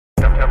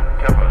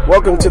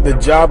Welcome to the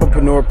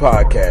Job-E-Preneur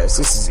podcast.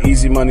 This is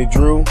Easy Money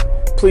Drew.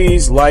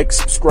 Please like,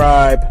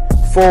 subscribe,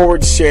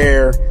 forward,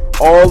 share,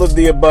 all of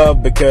the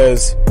above,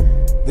 because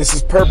this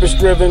is purpose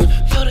driven.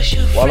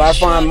 While I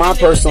find my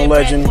personal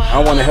legend,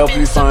 I want to help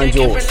you find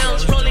yours.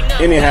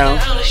 Anyhow,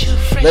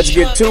 let's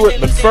get to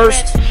it. But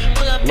first,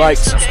 like,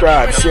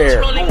 subscribe,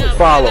 share,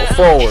 follow,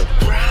 forward,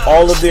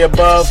 all of the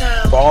above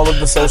for all of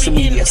the social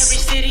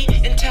medias.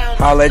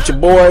 Holla at your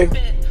boy.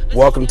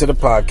 Welcome to the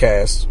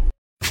podcast.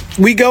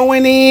 We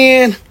going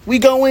in. All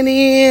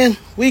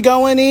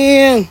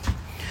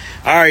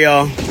right,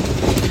 y'all.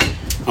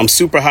 I'm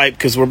super hyped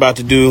because we're about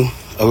to do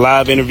a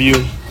live interview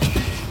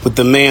with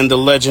the man, the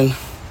legend,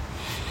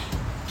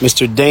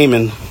 Mr.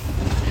 Damon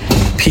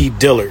P.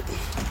 Dillard.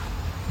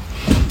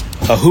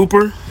 A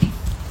hooper,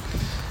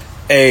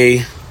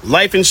 a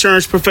life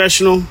insurance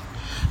professional,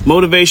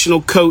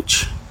 motivational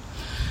coach,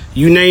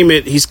 you name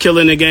it, he's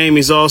killing the game.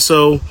 He's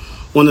also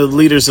one of the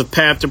leaders of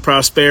Path to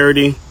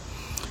Prosperity.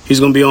 He's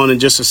going to be on in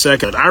just a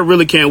second. I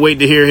really can't wait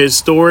to hear his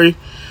story,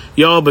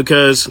 y'all,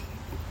 because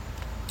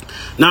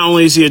not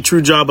only is he a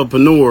true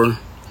Job-E-Preneur,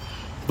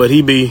 but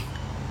he be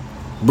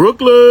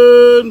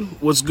Brooklyn.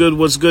 What's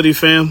goody,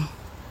 fam?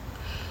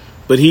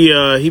 But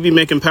he be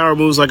making power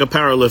moves like a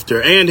power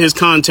lifter, and his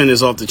content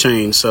is off the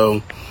chain.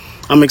 So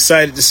I'm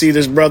excited to see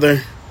this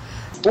brother.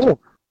 Oh,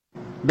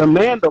 the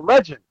man, the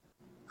legend.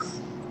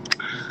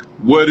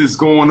 What is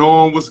going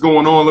on? What's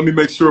going on? Let me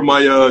make sure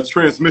my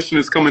transmission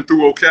is coming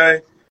through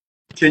okay.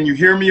 Can you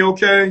hear me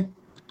okay?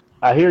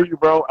 I hear you,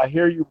 bro. All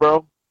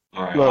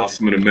right, look.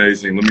 Awesome and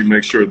amazing. Let me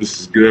make sure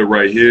this is good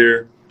right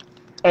here.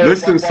 Hey,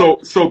 listen, so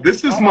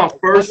this is my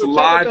first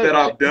live that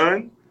I've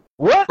done.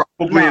 What?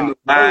 Probably in the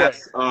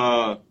last,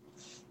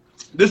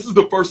 this is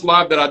the first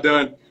live that I've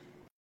done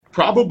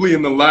probably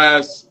in the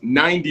last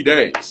 90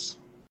 days.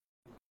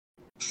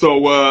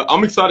 So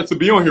I'm excited to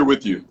be on here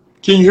with you.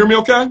 Can you hear me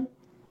okay?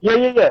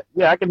 Yeah,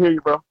 I can hear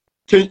you, bro.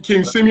 Can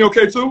you see me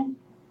okay too?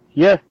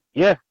 Yeah.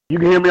 You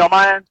can hear me on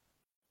my end?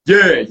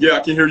 Yeah,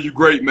 I can hear you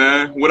great,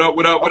 man. What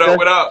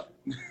up?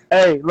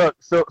 Hey, look,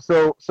 so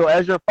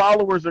as your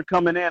followers are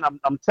coming in,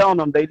 I'm telling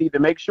them they need to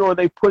make sure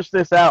they push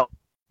this out,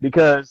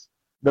 because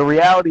the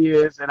reality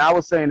is, and I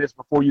was saying this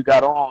before you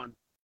got on,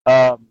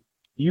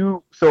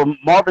 so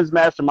Marvin's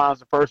Mastermind is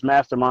the first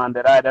mastermind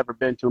that I had ever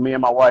been to, me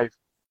and my wife,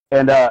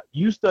 and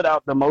you stood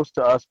out the most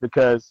to us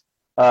because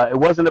it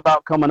wasn't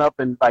about coming up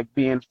and like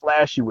being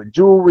flashy with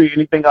jewelry,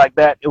 anything like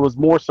that. It was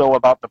more so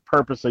about the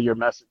purpose of your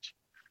message.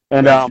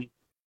 And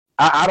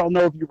I don't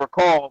know if you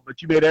recall,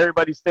 but you made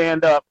everybody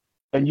stand up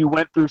and you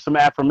went through some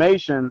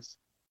affirmations.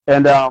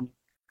 And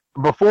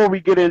before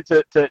we get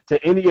into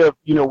any of,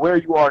 where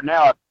you are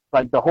now,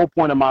 like the whole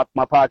point of my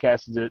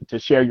podcast is to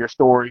share your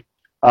story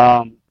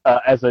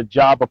as a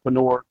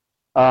Job-E-Preneur.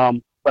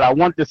 But I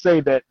want to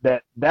say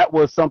that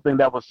was something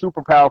that was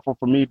super powerful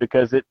for me,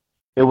 because it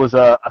was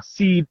a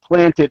seed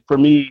planted for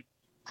me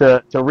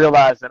to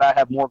realize that I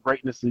have more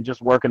greatness than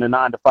just working a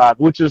 9-to-5,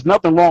 which is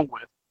nothing wrong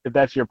with if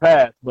that's your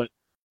path. But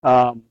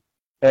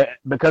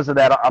because of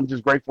that, I'm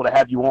just grateful to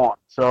have you on.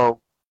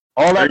 So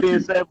all that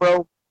being said,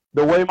 bro,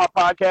 the way my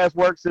podcast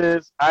works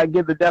is I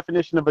give the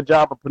definition of a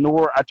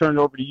Job-E-Preneur. I turn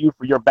it over to you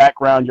for your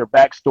background, your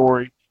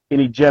backstory,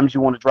 any gems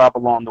you want to drop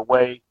along the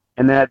way.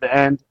 And then at the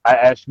end, I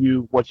ask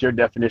you, what's your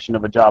definition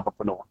of a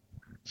Job-E-Preneur?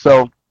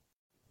 So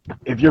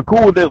if you're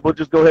cool with it, we'll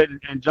just go ahead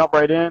and jump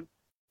right in.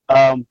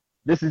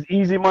 This is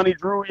Easy Money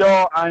Drew,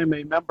 y'all. I am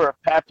a member of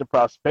Path to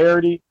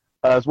Prosperity,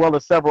 as well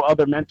as several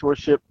other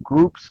mentorship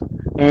groups.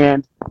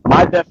 And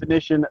my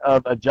definition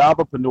of a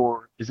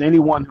Job-E-Preneur is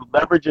anyone who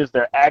leverages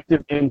their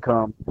active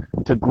income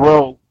to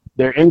grow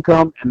their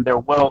income and their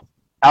wealth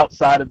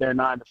outside of their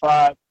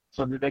 9-to-5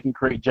 so that they can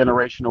create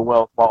generational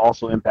wealth while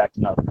also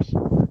impacting others.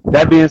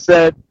 That being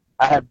said,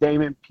 I have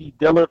Damon P.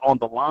 Dillard on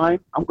the line.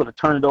 I'm going to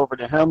turn it over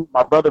to him.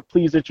 My brother,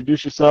 please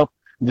introduce yourself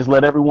and just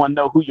let everyone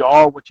know who you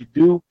are, what you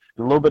do,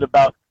 and a little bit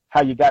about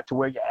how you got to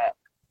where you're at.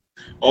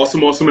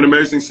 Awesome, and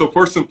amazing. So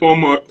first and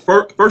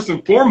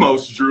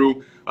foremost,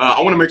 Drew,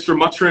 I want to make sure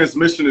my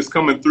transmission is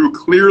coming through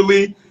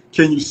clearly.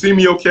 Can you see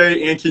me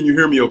okay, and can you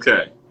hear me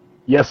okay?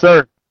 Yes,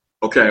 sir.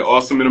 Okay,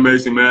 awesome and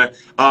amazing, man.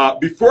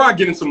 Before I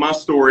get into my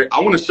story, I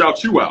want to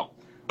shout you out.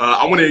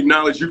 I want to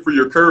acknowledge you for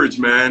your courage,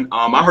 man.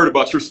 I heard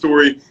about your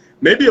story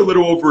maybe a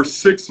little over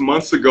 6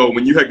 months ago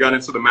when you had got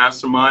into the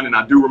mastermind, and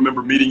I do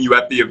remember meeting you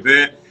at the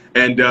event.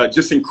 And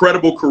just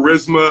incredible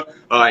charisma,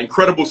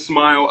 incredible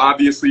smile.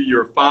 Obviously,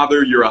 you're a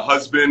father, you're a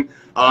husband,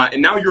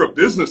 and now you're a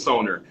business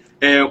owner.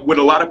 And what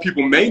a lot of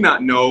people may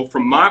not know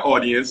from my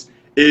audience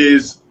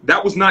is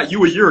that was not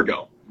you a year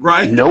ago,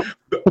 right? Nope.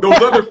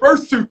 Those other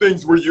first two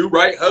things were you,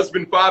 right?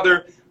 Husband,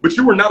 father, but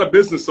you were not a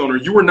business owner.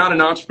 You were not an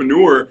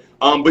entrepreneur,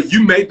 but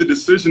you made the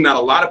decision that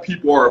a lot of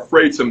people are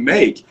afraid to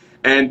make.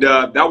 And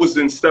that was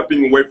in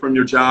stepping away from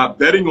your job,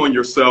 betting on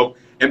yourself,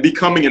 and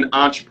becoming an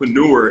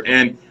entrepreneur.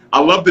 And I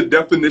love the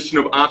definition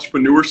of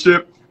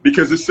entrepreneurship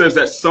because it says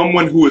that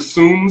someone who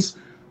assumes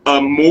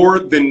a more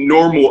than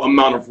normal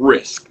amount of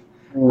risk,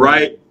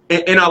 right?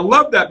 And I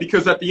love that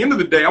because at the end of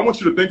the day, I want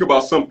you to think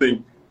about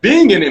something.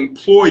 Being an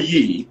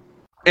employee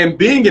And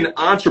being an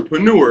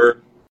entrepreneur,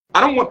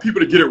 I don't want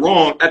people to get it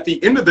wrong. At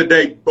the end of the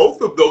day,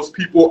 both of those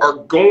people are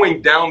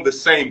going down the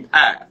same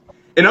path.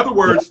 In other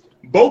words,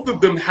 both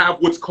of them have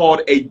what's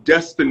called a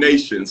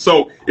destination.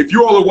 So if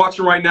you all are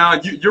watching right now,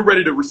 you're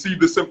ready to receive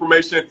this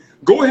information,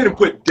 go ahead and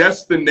put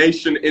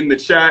destination in the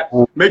chat.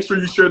 Make sure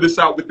you share this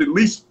out with at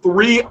least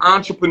 3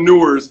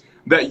 entrepreneurs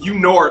that you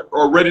know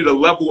are ready to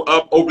level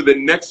up over the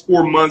next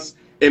 4 months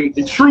and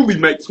truly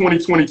make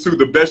 2022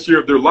 the best year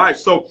of their life.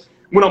 So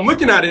when I'm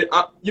looking at it,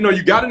 you know,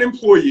 you got an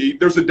employee,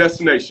 there's a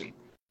destination.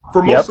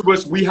 For most of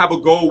us, we have a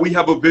goal, we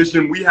have a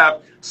vision, we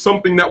have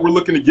something that we're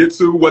looking to get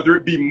to, whether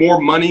it be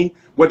more money,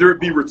 whether it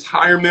be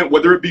retirement,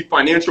 whether it be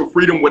financial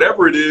freedom,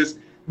 whatever it is,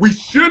 we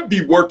should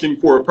be working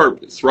for a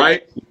purpose,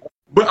 right?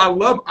 But I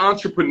love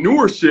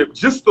entrepreneurship,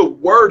 just the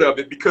word of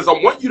it, because I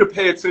want you to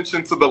pay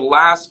attention to the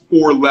last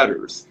 4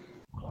 letters.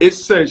 It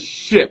says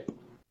ship.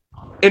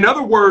 In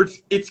other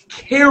words, it's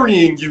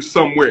carrying you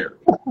somewhere.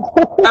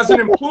 As an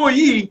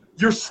employee,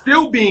 you're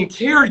still being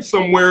carried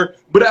somewhere,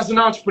 but as an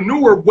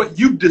entrepreneur, what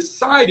you've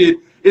decided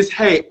is,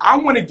 hey, I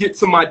want to get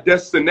to my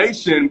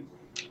destination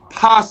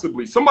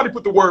possibly. Somebody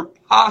put the word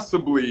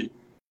possibly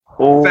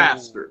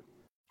faster.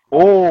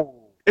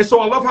 And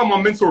so I love how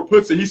my mentor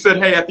puts it. He said,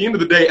 hey, at the end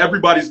of the day,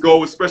 everybody's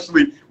goal,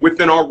 especially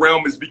within our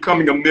realm, is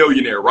becoming a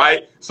millionaire,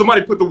 right?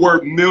 Somebody put the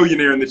word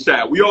millionaire in the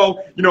chat. We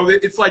all, you know,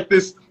 it's like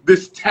this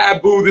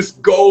taboo, this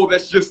goal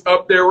that's just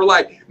up there. We're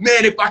like,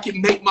 man, if I can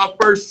make my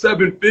first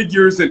 7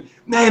 figures, and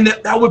man,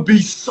 that would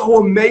be so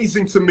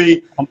amazing to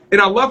me.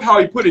 And I love how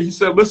he put it. He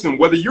said, listen,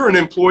 whether you're an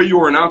employee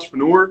or an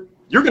entrepreneur,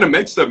 you're going to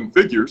make 7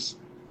 figures.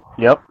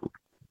 Yep.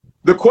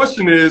 The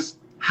question is,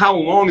 how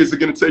long is it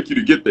going to take you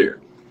to get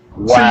there?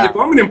 Wow. See, if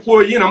I'm an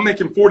employee and I'm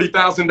making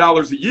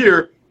 $40,000 a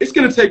year, it's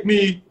going to take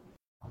me,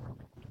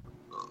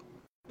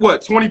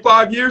 what,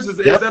 25 years? Is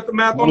that the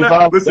math on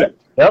that? Listen,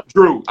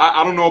 Drew,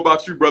 I don't know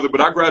about you, brother,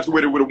 but I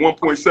graduated with a 1.7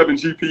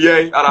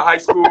 GPA out of high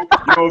school.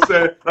 You know what I'm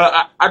saying?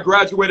 I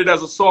graduated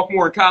as a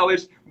sophomore in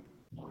college.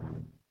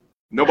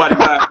 Nobody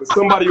laughed, but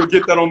somebody will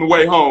get that on the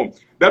way home.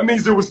 That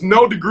means there was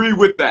no degree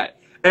with that.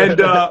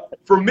 And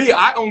for me,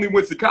 I only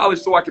went to college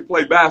so I could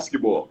play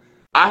basketball.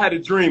 I had a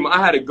dream, I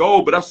had a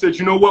goal, but I said,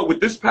 you know what,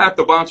 with this path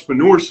of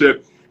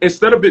entrepreneurship,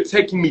 instead of it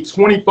taking me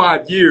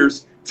 25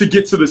 years to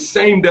get to the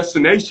same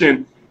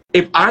destination,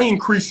 if I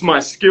increase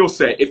my skill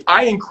set, if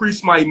I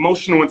increase my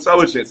emotional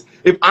intelligence,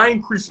 if I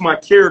increase my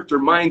character,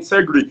 my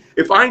integrity,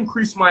 if I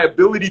increase my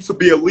ability to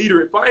be a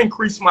leader, if I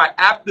increase my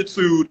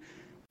aptitude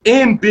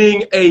in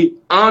being an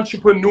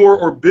entrepreneur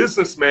or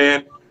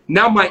businessman,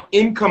 now my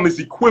income is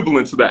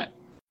equivalent to that.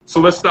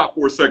 So let's stop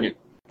for a second.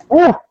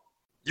 Ooh.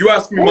 You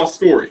asked me my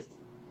story.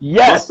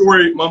 Yes.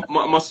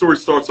 My story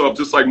starts off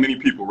just like many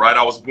people, right?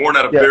 I was born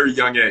at a very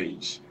young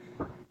age.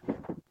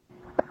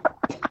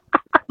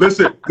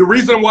 Listen, the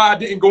reason why I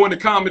didn't go into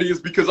comedy is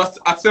because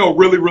I tell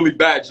really, really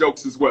bad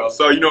jokes as well.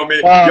 So, you know what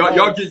I mean?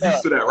 Y'all get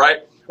used to that,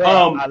 right?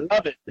 I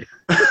love it.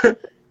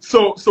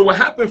 So what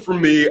happened for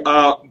me,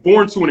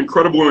 born to an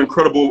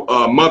incredible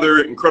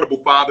mother,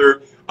 incredible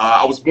father.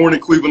 I was born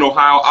in Cleveland,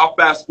 Ohio. I'll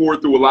fast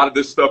forward through a lot of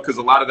this stuff because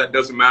a lot of that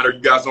doesn't matter.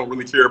 You guys don't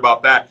really care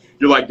about that.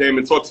 You're like,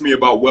 Damon, talk to me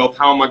about wealth.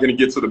 How am I going to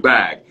get to the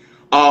bag?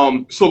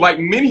 So like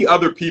many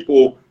other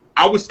people,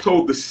 I was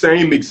told the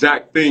same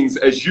exact things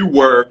as you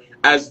were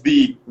as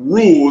the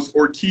rules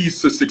or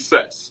keys to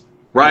success,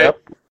 right?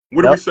 Yep.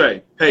 What do we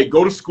say? Hey,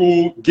 go to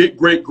school, get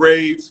great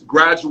grades,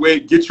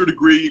 graduate, get your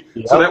degree,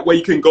 so that way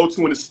you can go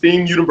to an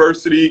esteemed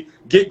university,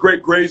 get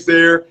great grades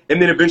there,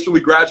 and then eventually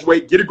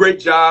graduate, get a great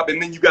job,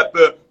 and then you got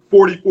the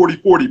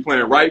 40-40-40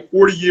 plan, right?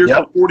 40 years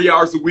for 40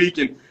 hours a week,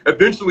 and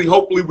eventually,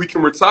 hopefully, we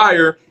can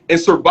retire and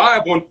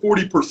survive on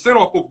 40%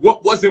 off of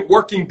what wasn't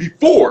working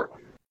before.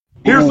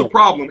 Here's the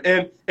problem,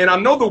 and I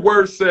know the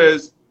word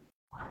says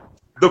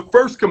the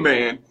first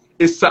command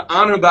is to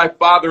honor thy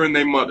father and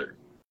thy mother.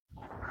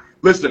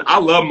 Listen, I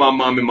love my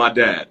mom and my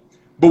dad,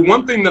 but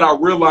one thing that I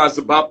realized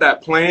about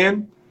that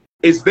plan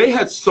is they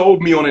had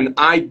sold me on an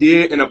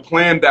idea and a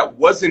plan that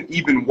wasn't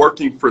even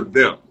working for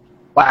them.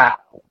 Wow.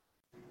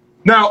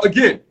 Now,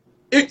 again,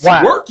 it's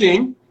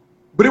working,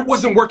 but it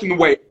wasn't working the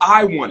way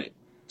I wanted.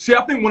 See,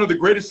 I think one of the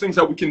greatest things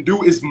that we can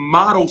do is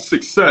model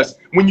success.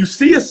 When you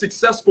see a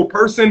successful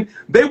person,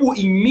 they will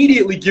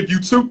immediately give you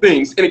 2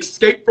 things: an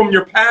escape from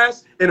your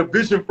past and a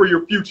vision for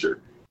your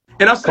future.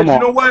 And I said, you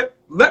know what?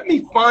 Let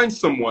me find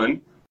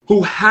someone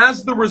who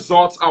has the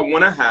results I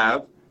want to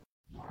have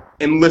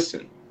and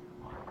listen.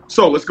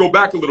 So let's go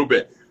back a little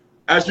bit.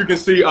 As you can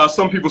see,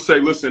 some people say,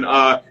 listen,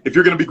 if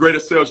you're going to be great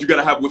at sales, you got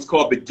to have what's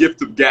called the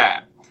gift of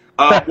gab.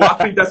 Well, I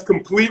think that's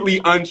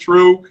completely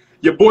untrue.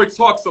 Your boy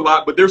talks a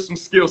lot, but there's some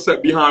skill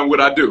set behind what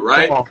I do,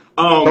 right? Come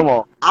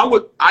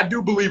on. I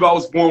do believe I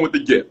was born with the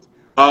gift.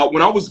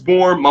 When I was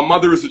born, my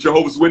mother is a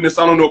Jehovah's Witness.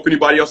 I don't know if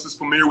anybody else is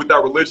familiar with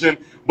that religion,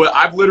 but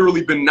I've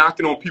literally been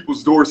knocking on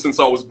people's doors since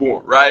I was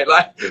born, right?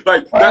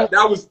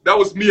 That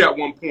was me at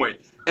one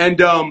point.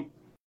 And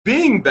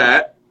being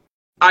that,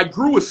 I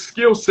grew a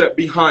skill set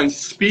behind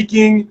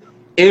speaking,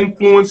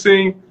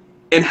 influencing,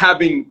 and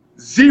having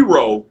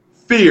zero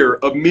fear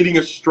of meeting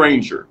a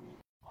stranger.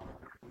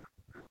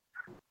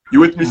 You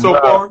with me so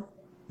far?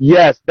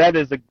 Yes, that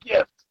is a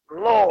gift.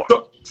 Lord.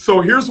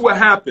 So here's what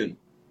happened.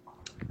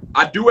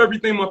 I do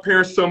everything my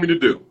parents tell me to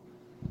do.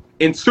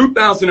 In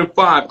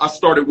 2005, I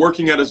started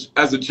working as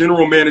a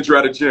general manager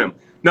at a gym.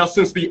 Now,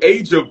 since the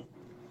age of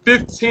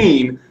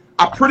 15,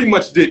 I pretty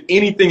much did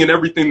anything and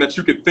everything that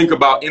you could think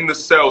about in the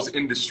sales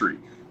industry,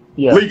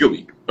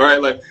 legally. All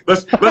right, like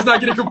let's not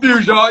get it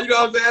confused, y'all. You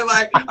know what I'm saying?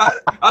 Like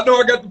I know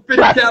I got the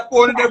fitting cap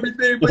on and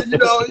everything, but you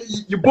know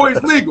your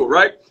boy's legal,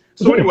 right?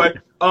 So anyway,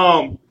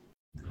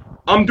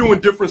 I'm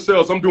doing different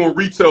sales. I'm doing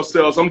retail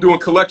sales. I'm doing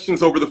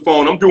collections over the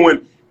phone.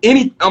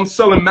 I'm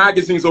selling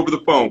magazines over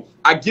the phone.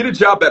 I get a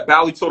job at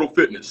Bally Total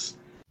Fitness,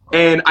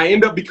 and I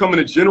end up becoming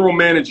a general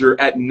manager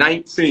at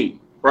 19.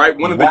 Right,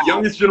 one of the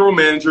youngest general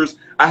managers.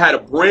 I had a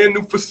brand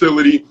new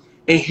facility,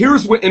 and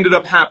here's what ended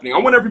up happening. I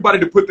want everybody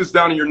to put this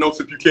down in your notes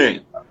if you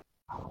can.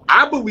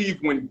 I believe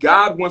when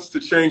God wants to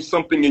change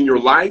something in your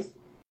life,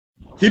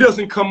 he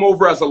doesn't come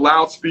over as a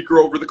loudspeaker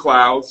over the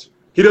clouds.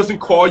 He doesn't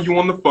call you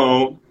on the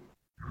phone.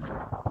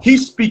 He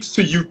speaks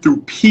to you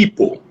through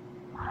people.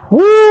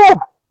 Woo!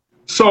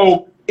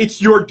 So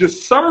it's your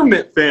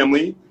discernment,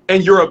 family,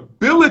 and your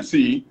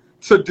ability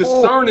to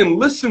discern and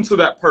listen to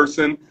that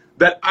person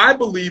that I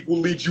believe will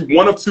lead you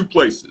one of two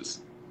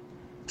places,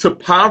 to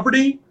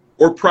poverty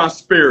or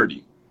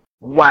prosperity.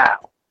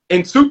 Wow.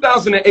 In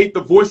 2008,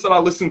 the voice that I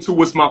listened to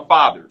was my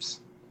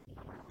father's.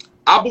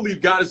 I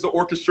believe God is the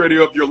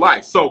orchestrator of your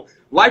life. So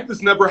life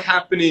is never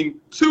happening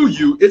to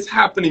you, it's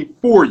happening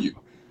for you.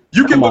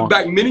 You can look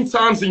back many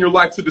times in your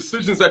life to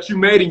decisions that you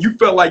made and you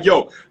felt like,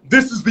 yo,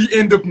 this is the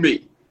end of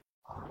me.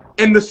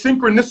 And the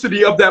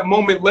synchronicity of that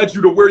moment led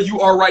you to where you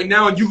are right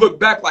now. And you look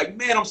back like,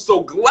 man, I'm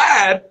so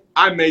glad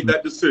I made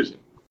that decision.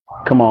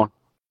 Come on.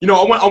 You know,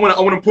 I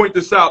want to point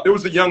this out. There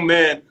was a young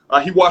man.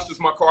 He washes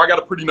my car. I got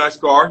a pretty nice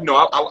car. You know,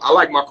 I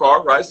like my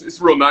car, right? It's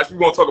real nice. We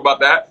won't talk about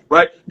that,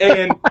 right?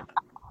 And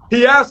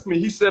he asked me.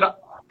 He said,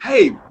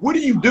 "Hey, what do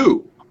you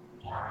do?"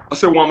 I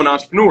said, "Well, I'm an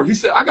entrepreneur." He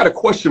said, "I got a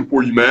question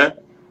for you, man.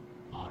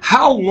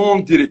 How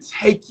long did it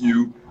take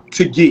you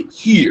to get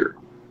here?"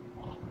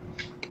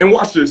 And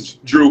watch this,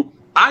 Drew.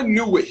 I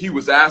knew what he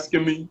was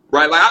asking me,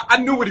 right? Like I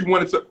knew what he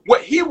wanted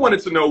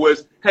to know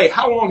was, hey,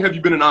 how long have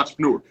you been an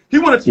entrepreneur? He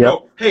wanted to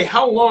know, hey,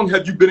 how long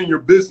have you been in your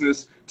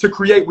business to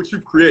create what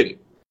you've created?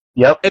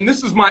 Yep. And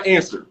this is my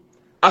answer.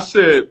 I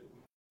said,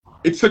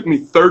 it took me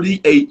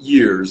 38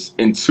 years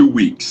and 2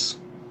 weeks.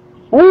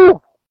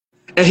 Ooh.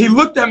 And he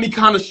looked at me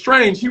kind of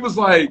strange. He was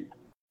like,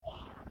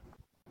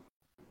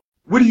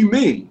 what do you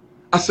mean?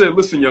 I said,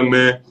 listen, young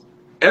man,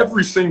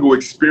 every single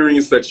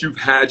experience that you've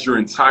had your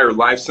entire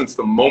life since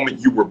the moment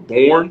you were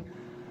born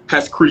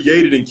has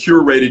created and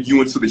curated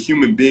you into the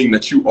human being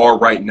that you are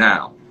right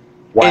now.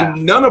 Wow.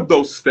 And none of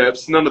those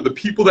steps, none of the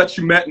people that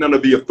you met, none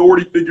of the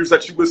authority figures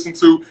that you listened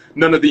to,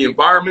 none of the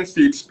environments,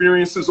 the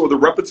experiences, or the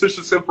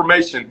repetitious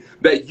information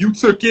that you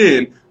took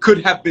in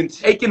could have been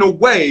taken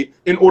away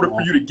in order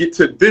for you to get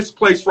to this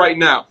place right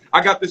now.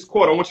 I got this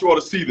quote. I want you all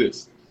to see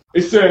this.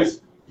 It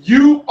says,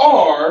 you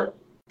are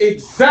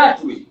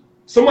exactly.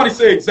 Somebody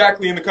say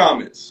exactly in the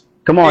comments.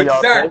 Come on, y'all.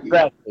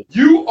 Exactly.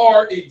 You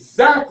are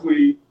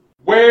exactly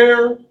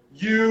where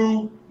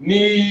you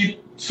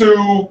need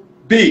to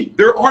be.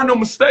 There are no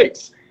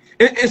mistakes.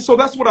 And so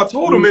that's what I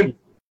told him.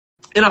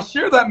 And I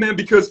share that, man,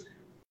 because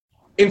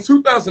in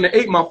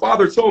 2008, my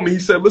father told me, he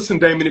said, listen,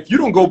 Damon, if you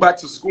don't go back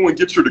to school and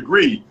get your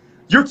degree,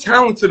 you're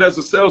talented as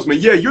a salesman.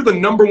 Yeah, you're the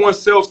 #1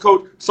 sales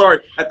coach.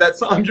 Sorry, at that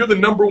time, you're the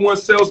 #1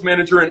 sales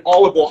manager in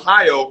all of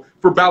Ohio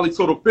for Bally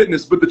Total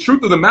Fitness. But the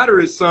truth of the matter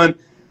is, son,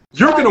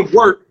 you're going to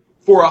work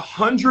for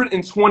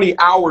 120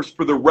 hours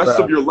for the rest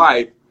of your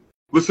life.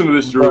 Listen to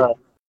this, Drew.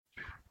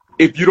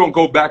 If you don't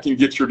go back and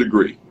get your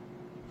degree.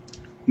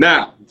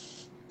 Now,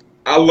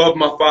 I love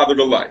my father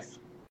to life,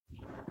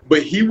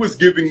 but he was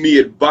giving me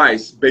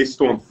advice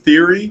based on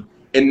theory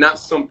and not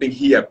something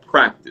he had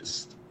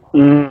practiced.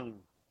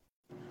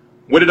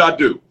 What did I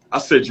do? I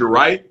said, you're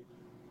right.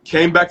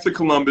 Came back to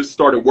Columbus,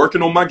 started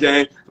working on my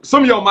game.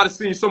 Some of y'all might have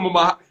seen some of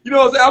my, you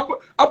know,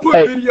 I put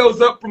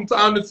videos up from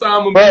time to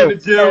time of me in the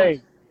gym.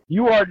 Hey,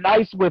 you are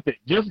nice with it.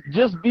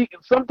 Just be,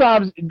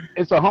 sometimes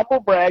it's a humble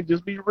brag.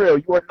 Just be real.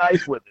 You are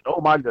nice with it.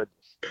 Oh, my goodness.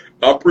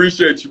 I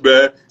appreciate you,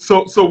 man.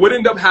 So what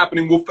ended up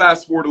happening, we'll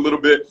fast forward a little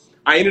bit.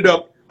 I ended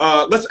up,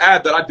 let's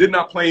add that I did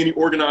not play any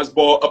organized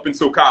ball up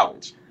until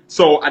college.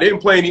 So I didn't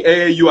play any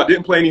AAU. I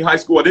didn't play any high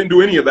school. I didn't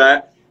do any of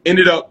that.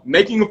 Ended up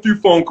making a few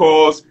phone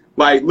calls.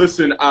 Like,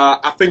 listen,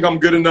 I think I'm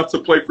good enough to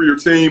play for your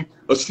team.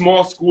 A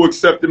small school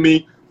accepted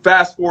me.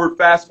 Fast forward.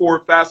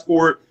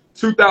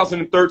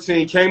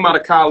 2013, came out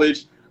of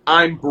college.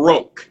 I'm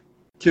broke.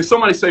 Can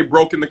somebody say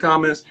broke in the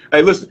comments?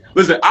 Hey, listen.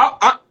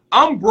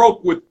 I'm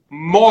broke with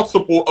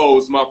multiple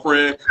O's, my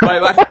friend.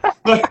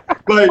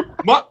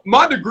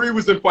 My degree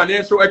was in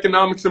financial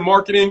economics and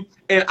marketing,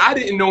 and I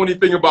didn't know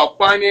anything about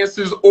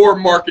finances or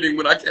marketing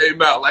when I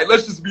came out. Like,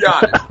 let's just be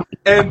honest.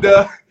 And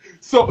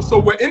so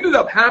what ended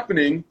up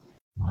happening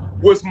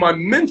was my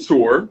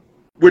mentor,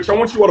 which I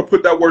want you all to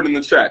put that word in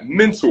the chat.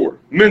 Mentor.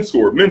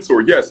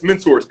 Yes,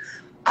 mentors.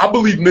 I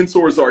believe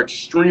mentors are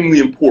extremely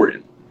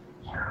important.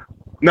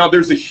 Now,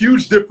 there's a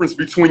huge difference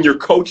between your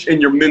coach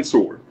and your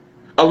mentor.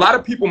 A lot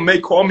of people may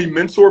call me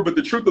mentor, but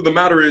the truth of the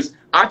matter is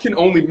I can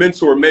only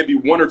mentor maybe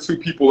 1 or 2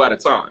 people at a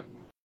time.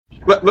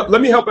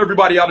 Let me help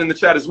everybody out in the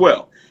chat as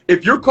well.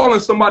 If you're calling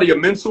somebody a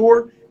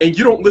mentor and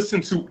you don't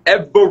listen to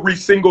every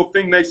single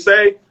thing they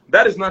say,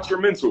 that is not your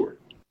mentor.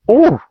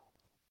 Ooh.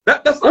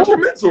 That's not your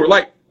mentor.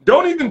 Like,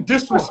 don't even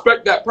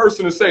disrespect that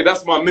person and say,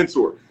 that's my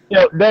mentor.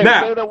 Yo, Dave,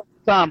 now, say that one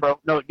more time, bro.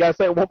 No, you gotta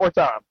say it one more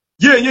time.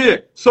 Yeah.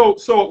 So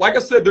like I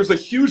said, there's a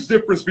huge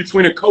difference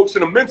between a coach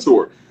and a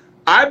mentor.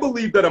 I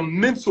believe that a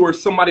mentor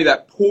is somebody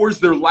that pours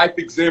their life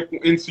example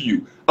into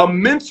you. A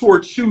mentor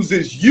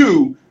chooses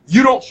you.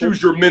 You don't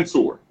choose your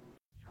mentor.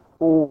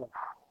 Ooh.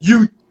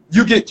 You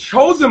get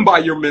chosen by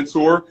your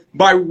mentor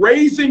by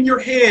raising your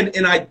hand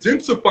and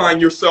identifying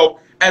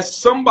yourself as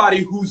somebody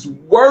who's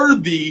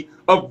worthy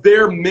of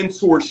their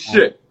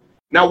mentorship.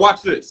 Now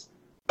watch this.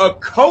 A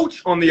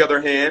coach, on the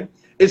other hand,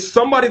 is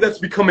somebody that's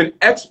become an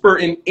expert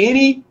in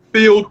any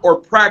field or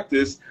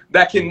practice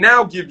that can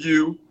now give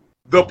you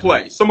the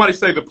play. Somebody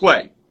say the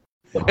play.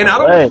 And I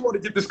don't want you to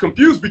get this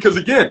confused because,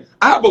 again,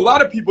 I have a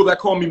lot of people that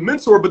call me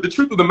mentor, but the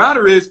truth of the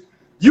matter is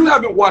you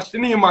haven't watched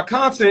any of my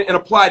content and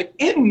applied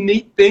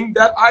anything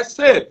that I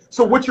said.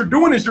 So what you're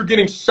doing is you're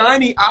getting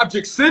shiny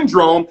object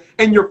syndrome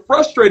and you're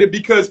frustrated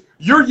because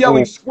you're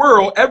yelling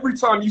squirrel every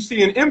time you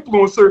see an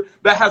influencer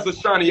that has a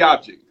shiny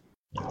object.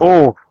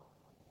 Oh.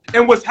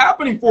 And what's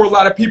happening for a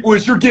lot of people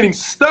is you're getting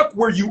stuck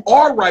where you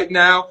are right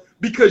now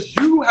because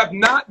you have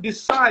not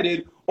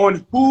decided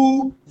on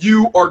who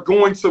you are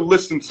going to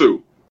listen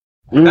to.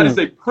 That is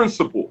a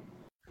principle.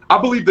 I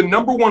believe the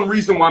number one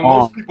reason why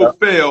most people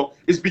fail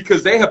is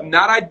because they have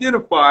not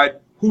identified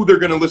who they're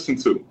going to listen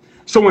to.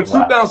 So in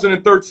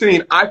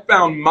 2013, I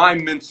found my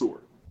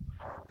mentor.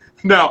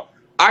 Now,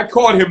 I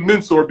called him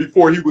mentor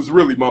before he was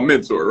really my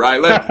mentor,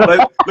 right?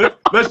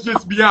 Let's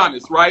just be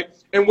honest, right?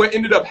 And what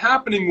ended up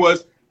happening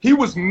was he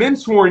was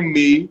mentoring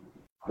me,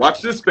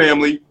 watch this,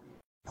 family,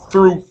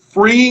 through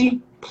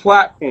free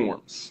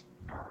platforms.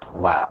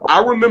 Wow.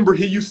 I remember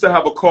he used to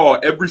have a call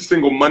every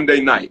single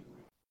Monday night.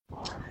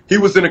 He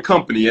was in a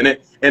company, and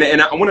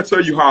I want to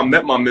tell you how I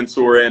met my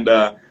mentor, and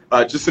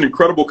just an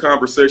incredible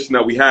conversation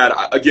that we had.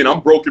 Again,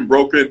 I'm broken.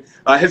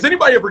 Has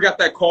anybody ever got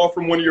that call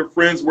from one of your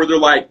friends where they're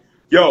like,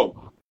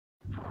 yo,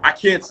 I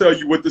can't tell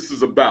you what this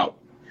is about,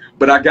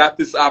 but I got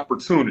this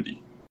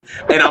opportunity,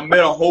 and I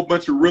met a whole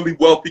bunch of really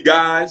wealthy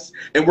guys,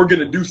 and we're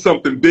going to do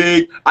something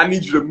big. I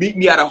need you to meet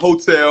me at a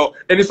hotel,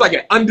 and it's like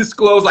an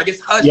undisclosed, like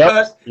it's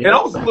hush-hush. And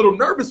I was a little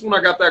nervous when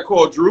I got that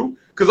call, Drew,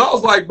 because I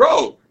was like,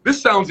 bro, this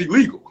sounds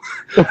illegal,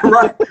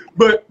 right?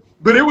 But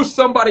it was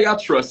somebody I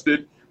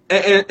trusted.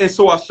 And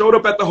so I showed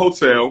up at the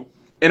hotel,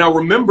 and I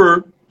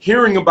remember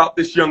hearing about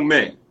this young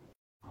man.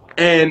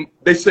 And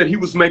they said he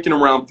was making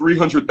around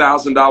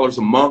 $300,000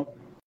 a month.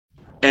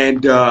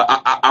 And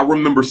I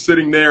remember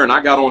sitting there, and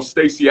I got on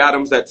Stacey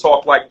Adams that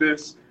talk like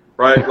this,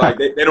 right? Like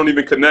they don't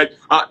even connect.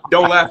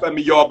 Don't laugh at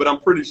me, y'all, but I'm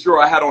pretty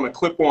sure I had on a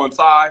clip-on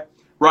tie,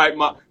 right?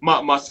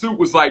 My suit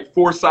was like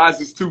 4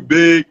 sizes too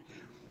big.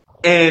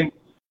 And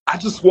I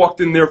just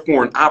walked in there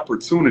for an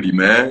opportunity,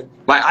 man.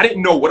 Like, I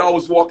didn't know what I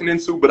was walking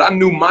into, but I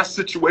knew my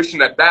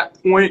situation at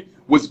that point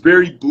was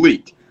very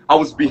bleak. I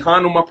was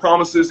behind on my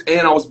promises,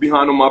 and I was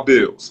behind on my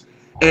bills.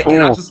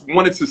 And I just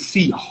wanted to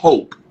see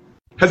hope.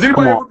 Has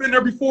anybody ever been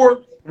there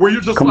before where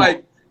you're just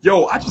like,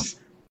 yo, I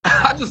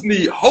just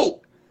need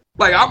hope.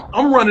 Like,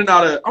 I'm running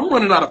out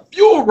of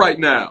fuel right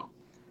now.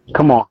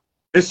 Come on.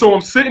 And so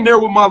I'm sitting there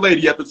with my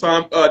lady at the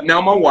time,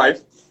 now my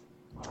wife,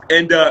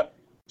 and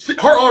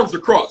her arms are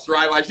crossed,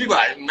 right? Like, she's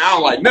like, I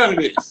don't like none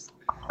of this.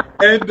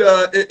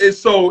 And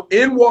so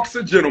in walks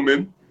a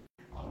gentleman.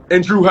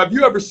 And Drew, have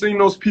you ever seen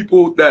those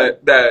people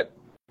that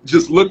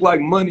just look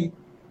like money?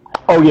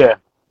 Oh, yeah.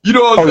 You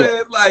know what I'm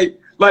saying?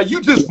 Like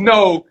you just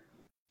know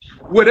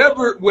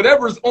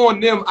whatever's on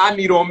them, I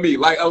need on me.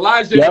 Like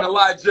Elijah and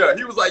Elijah.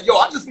 He was like, yo,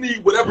 I just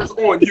need whatever's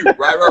on you,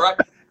 right?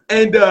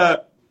 And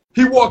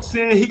he walks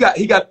in, he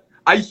got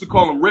I used to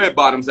call them red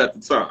bottoms at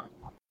the time,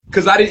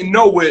 because I didn't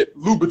know what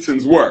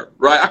Louboutins were,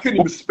 right? I couldn't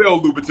even spell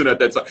Louboutin at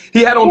that time. He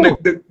had on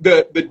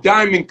the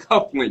diamond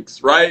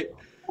cufflinks, right?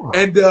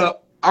 And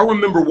I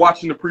remember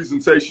watching the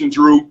presentation,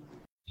 Drew,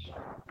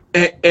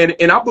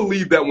 and I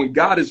believe that when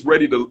God is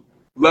ready to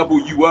level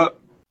you up,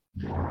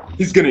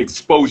 he's going to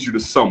expose you to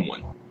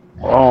someone.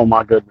 Oh,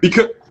 my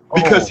goodness.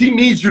 Because he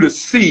needs you to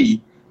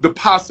see the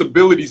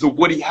possibilities of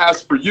what he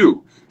has for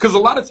you. Because a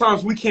lot of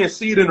times we can't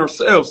see it in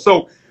ourselves.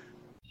 So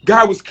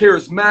guy was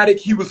charismatic.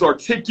 He was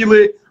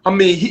articulate. I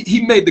mean,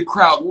 he made the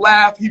crowd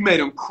laugh. He made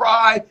them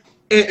cry.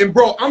 And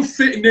bro, I'm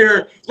sitting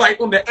there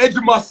like on the edge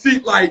of my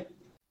seat, like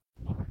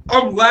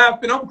I'm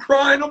laughing, I'm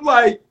crying. I'm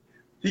like,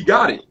 he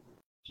got it.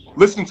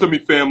 Listen to me,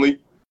 family.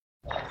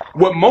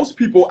 What most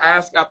people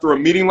ask after a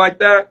meeting like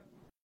that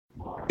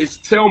is,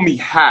 tell me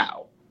how.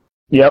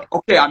 Yep.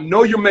 Okay, I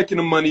know you're making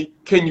the money.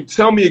 Can you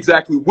tell me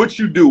exactly what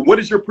you do? What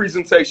is your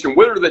presentation?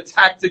 What are the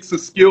tactics, the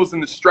skills,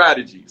 and the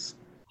strategies?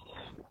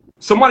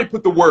 Somebody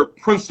put the word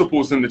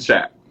principles in the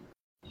chat.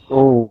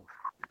 Oh.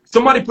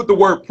 Somebody put the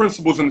word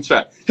principles in the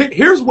chat.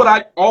 Here's what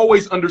I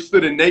always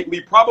understood innately,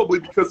 probably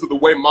because of the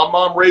way my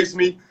mom raised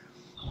me.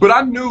 But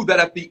I knew that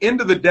at the end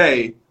of the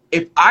day,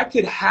 if I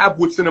could have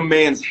what's in a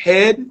man's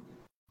head,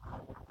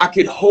 I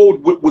could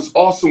hold what was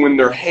also in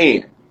their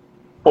hand.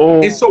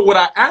 Oh. And so what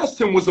I asked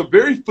him was a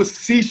very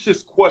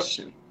facetious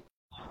question.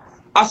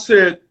 I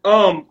said,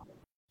 Mr.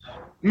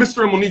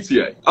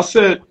 Emonitier, I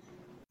said,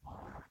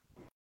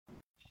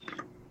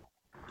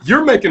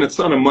 you're making a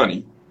ton of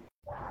money.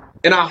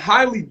 And I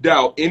highly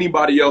doubt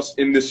anybody else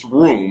in this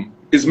room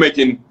is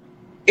making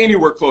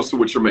anywhere close to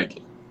what you're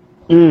making.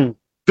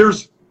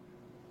 There's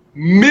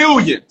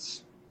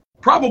millions,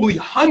 probably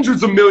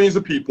hundreds of millions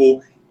of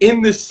people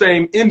in this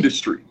same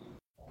industry.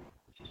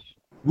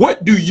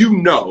 What do you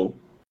know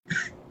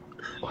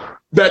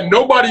that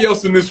nobody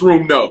else in this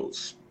room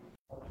knows?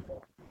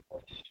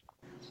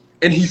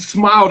 And he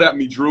smiled at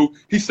me, Drew.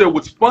 He said,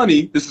 what's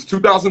funny, this is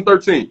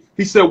 2013.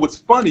 He said, what's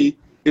funny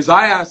is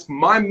I asked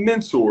my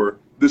mentor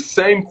the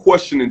same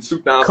question in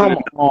 2009.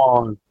 Come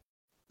on.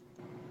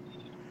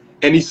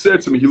 And he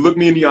said to me, he looked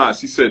me in the eyes.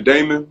 He said,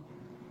 Damon,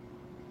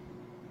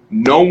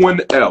 no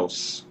one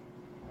else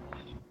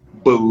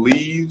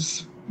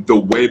believes the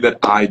way that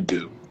I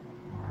do.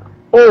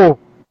 Oh.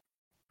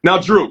 Now,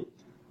 Drew,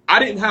 I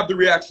didn't have the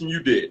reaction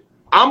you did.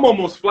 I'm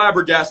almost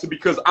flabbergasted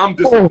because I'm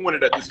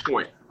disappointed at this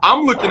point.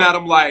 I'm looking at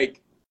him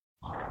like,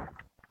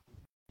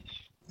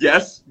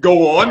 yes,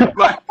 go on.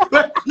 like,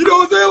 you know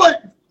what I'm saying?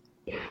 Like,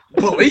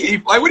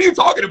 believe? Like, what are you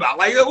talking about?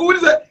 Like, what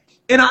is that?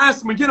 And I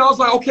asked him again. I was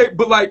like, okay,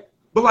 but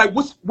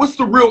what's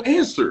the real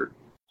answer?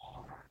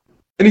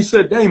 And he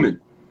said, Damon,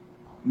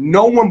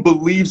 no one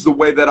believes the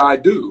way that I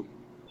do.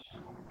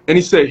 And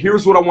he said,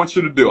 here's what I want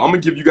you to do. I'm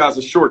gonna give you guys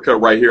a shortcut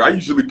right here. I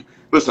usually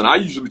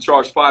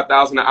charge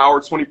 $5,000 an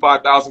hour,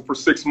 $25,000 for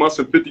 6 months,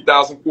 and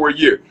 $50,000 for a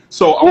year.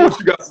 So I want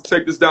you guys to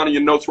take this down in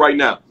your notes right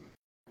now.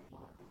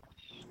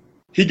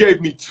 He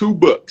gave me 2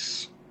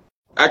 books.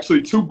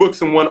 Actually, 2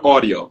 books and 1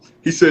 audio.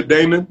 He said,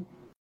 Damon,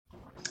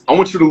 I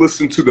want you to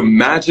listen to The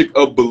Magic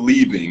of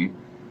Believing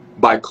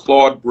by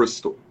Claude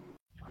Bristol.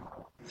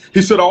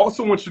 He said, I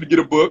also want you to get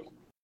a book.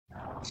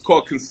 It's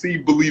called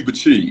Conceive, Believe,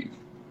 Achieve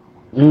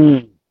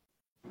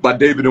by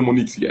David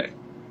Emonitier,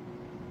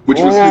 which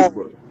was his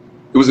book.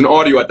 It was an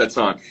audio at that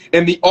time.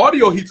 And the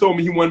audio he told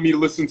me he wanted me to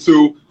listen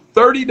to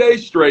 30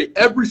 days straight,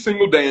 every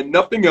single day, and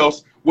nothing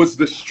else, was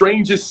The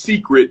Strangest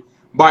Secret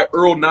by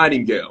Earl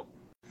Nightingale.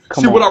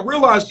 See, what I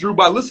realized, Drew,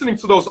 by listening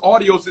to those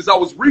audios is I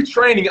was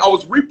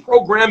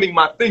reprogramming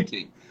my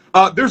thinking.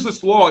 There's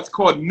this law, it's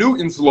called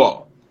Newton's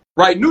Law,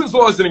 right? Newton's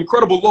Law is an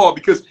incredible law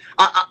because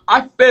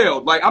I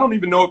failed. Like, I don't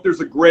even know if there's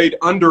a grade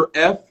under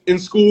F in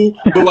school,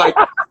 but like,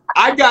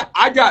 I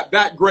got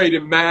that grade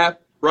in math,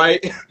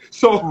 right?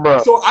 So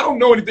I don't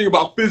know anything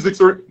about physics,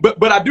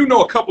 but I do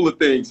know a couple of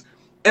things.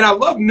 And I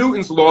love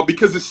Newton's Law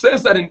because it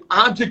says that an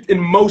object in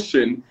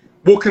motion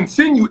will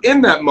continue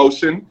in that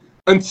motion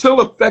until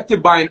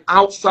affected by an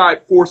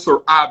outside force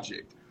or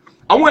object.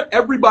 I want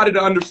everybody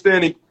to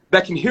understand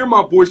that can hear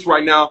my voice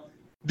right now.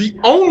 The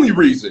only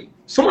reason,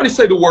 somebody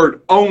say the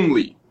word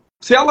only.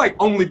 See, I like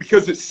only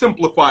because it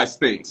simplifies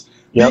things.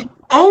 Yep. The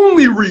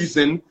only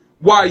reason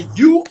why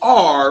you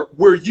are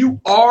where you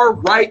are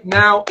right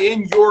now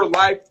in your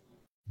life,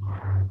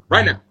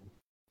 right now,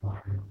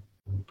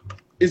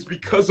 is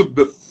because of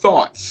the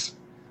thoughts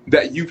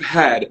that you've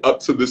had up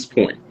to this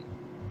point.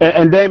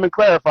 And Damon,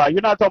 clarify,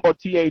 you're not talking about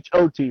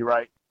THOT,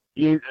 right?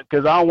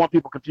 Because I don't want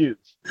people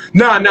confused.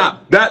 Nah.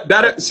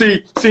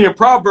 See, in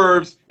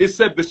Proverbs, it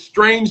said the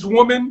strange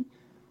woman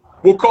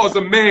will cause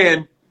a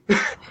man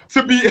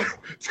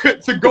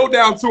to go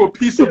down to a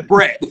piece of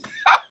bread.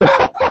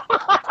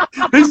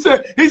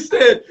 He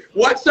said,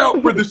 watch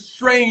out for the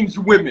strange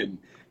women.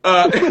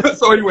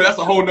 So anyway, that's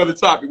a whole nother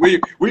topic.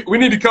 We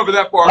need to cover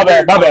that for our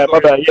my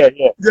bad.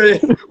 Yeah.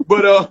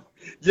 But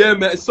yeah,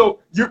 man. So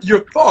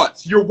your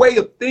thoughts, your way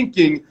of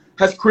thinking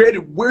has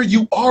created where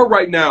you are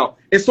right now.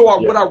 And so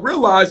what I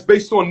realized,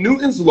 based on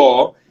Newton's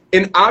law,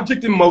 an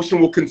object in motion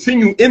will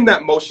continue in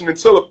that motion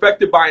until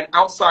affected by an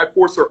outside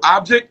force or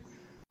object.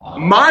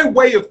 My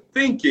way of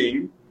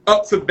thinking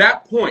up to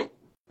that point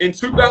in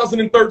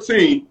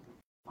 2013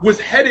 was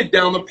headed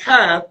down the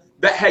path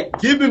that had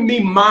given me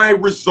my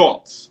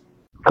results.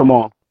 Come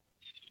on.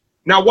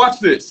 Now watch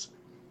this.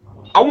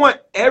 I want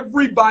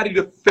everybody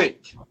to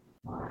think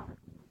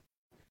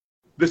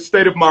the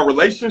state of my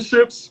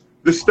relationships,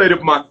 the state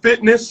of my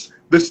fitness,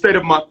 the state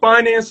of my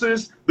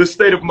finances, the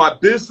state of my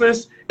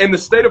business, and the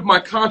state of my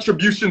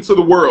contribution to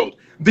the world.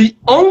 The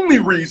only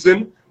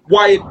reason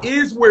why it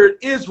is where it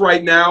is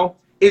right now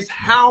is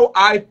how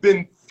I've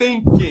been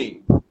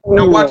thinking.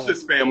 Now watch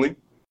this, family.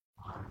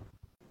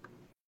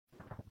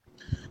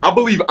 I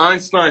believe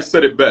Einstein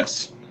said it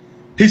best.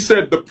 He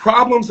said, the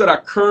problems that I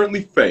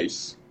currently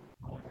face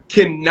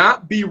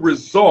cannot be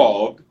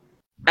resolved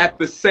at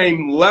the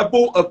same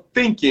level of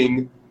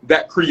thinking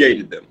that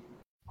created them.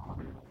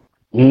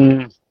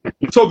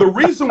 So the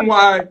reason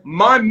why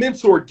my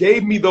mentor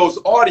gave me those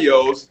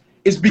audios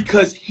is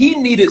because he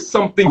needed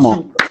something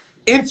to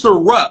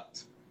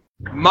interrupt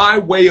my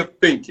way of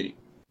thinking.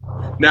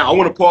 Now, I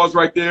want to pause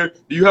right there.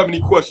 Do you have any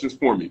questions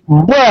for me?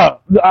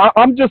 Well,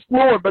 I'm just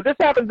floored, but this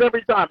happens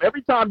every time.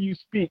 Every time you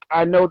speak,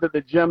 I know that the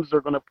gems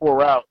are going to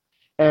pour out,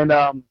 and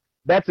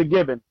that's a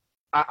given.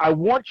 I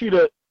want you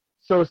to,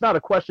 so it's not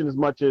a question as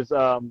much as,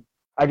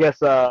 I guess,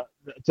 to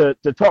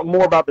talk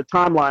more about the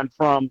timeline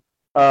from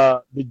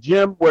the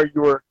gym where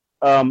you're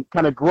kind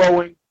of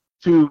growing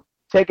to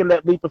taking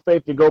that leap of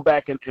faith to go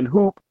back and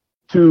hoop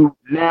to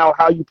now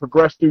how you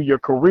progress through your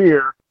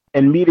career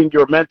and meeting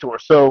your mentor.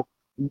 So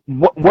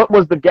what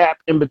was the gap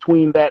in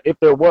between that, if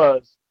there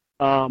was,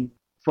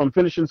 from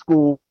finishing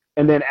school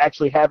and then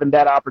actually having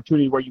that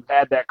opportunity where you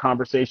had that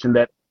conversation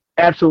that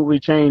absolutely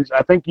changed,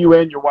 I think, you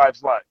and your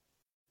wife's life?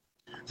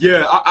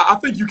 Yeah, I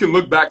think you can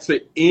look back to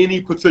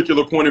any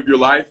particular point of your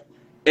life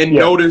and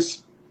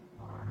notice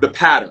the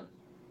pattern,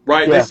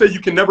 right? Yeah. They say you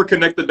can never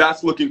connect the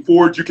dots looking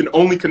forward. You can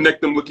only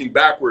connect them looking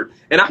backward.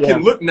 And I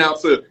can look now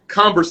to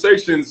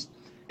conversations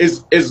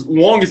as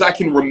long as I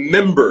can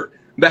remember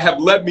that have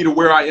led me to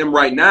where I am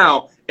right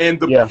now. And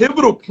the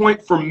pivotal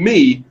point for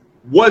me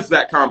was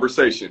that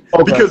conversation.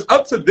 Okay. Because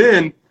up to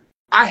then,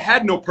 I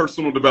had no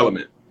personal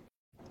development,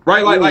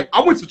 right? Like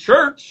I went to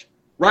church,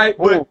 right?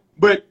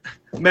 But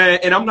man,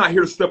 and I'm not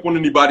here to step on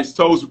anybody's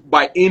toes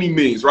by any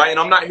means, right? And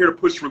I'm not here to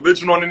push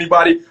religion on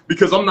anybody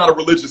because I'm not a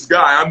religious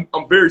guy.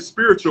 I'm very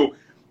spiritual.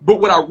 But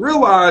what I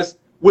realized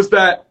was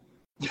that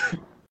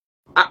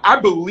I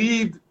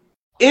believed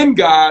in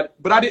God,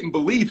 but I didn't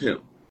believe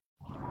him.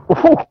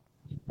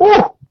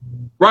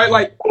 Right?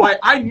 Like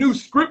I knew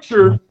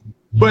scripture,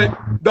 but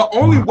the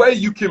only way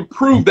you can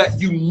prove that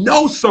you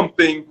know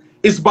something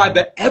is by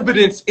the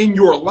evidence in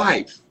your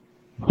life.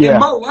 Yeah. And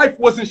my life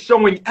wasn't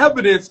showing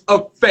evidence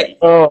of faith.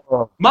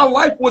 My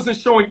life wasn't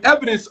showing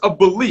evidence of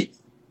belief.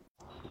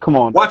 Come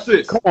on. Watch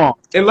this. Come on.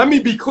 And let me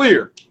be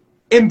clear,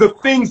 in the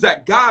things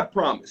that God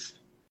promised.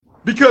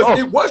 Because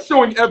it was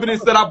showing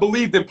evidence that I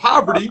believed in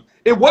poverty.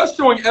 It was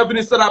showing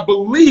evidence that I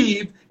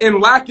believed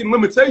in lack and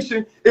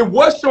limitation. It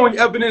was showing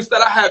evidence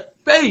that I had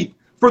faith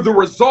for the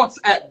results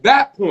at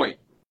that point.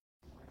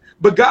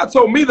 But God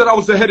told me that I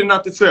was the head and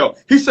not the tail.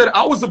 He said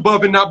I was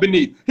above and not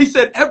beneath. He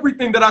said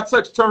everything that I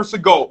touch turns to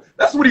gold.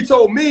 That's what he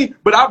told me,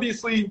 but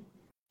obviously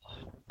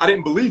I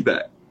didn't believe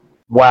that.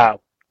 Wow.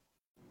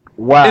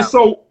 And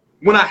so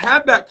when I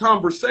had that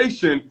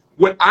conversation,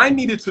 what I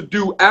needed to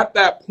do at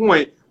that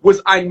point was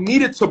I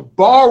needed to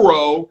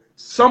borrow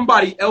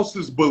somebody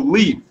else's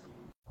belief.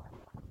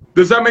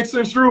 Does that make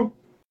sense, Drew?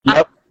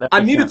 Yep. I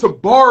needed to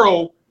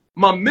borrow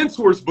my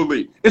mentor's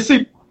belief. And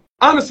see,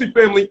 honestly,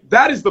 family,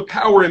 that is the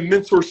power in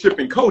mentorship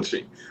and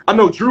coaching. I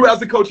know Drew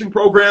has a coaching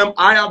program.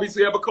 I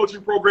obviously have a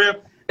coaching program.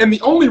 And the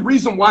only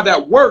reason why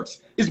that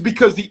works is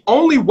because the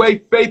only way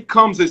faith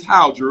comes is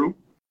how, Drew?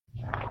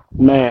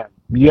 Man,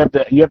 you have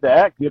to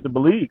act. You have to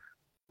believe.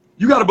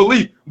 You got to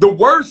believe. The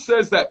word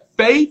says that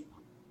faith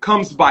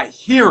comes by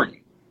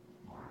hearing,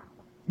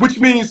 which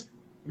means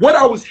what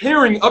I was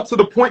hearing up to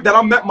the point that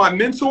I met my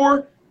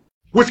mentor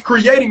was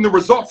creating the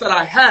results that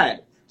I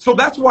had. So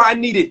that's why I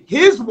needed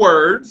his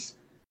words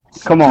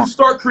to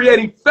start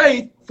creating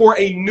faith for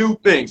a new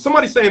thing.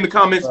 Somebody say in the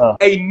comments,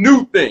 a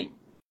new thing.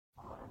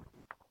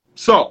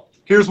 So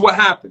here's what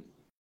happened.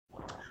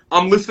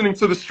 I'm listening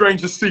to The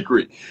Strangest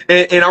Secret.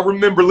 And I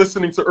remember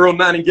listening to Earl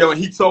Nightingale, and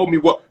he told me,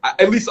 well,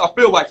 at least I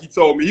feel like he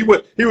told me. He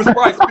was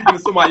probably speaking to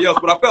somebody else,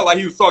 but I felt like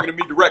he was talking to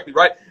me directly,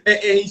 right? And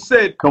he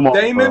said,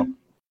 Damon,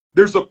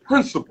 there's a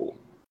principle.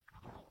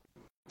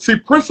 See,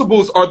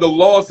 principles are the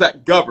laws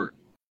that govern.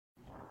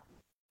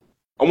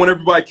 I want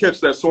everybody to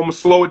catch that, so I'm going to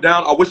slow it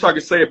down. I wish I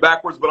could say it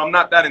backwards, but I'm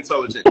not that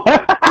intelligent.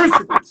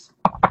 Principles.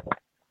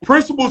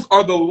 Principles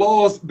are the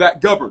laws that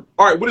govern.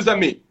 All right, what does that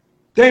mean?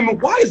 Damon,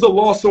 why is a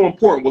law so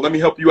important? Well, let me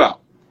help you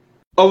out.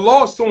 A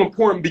law is so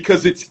important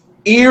because it's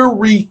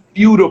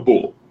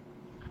irrefutable.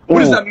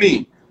 What does that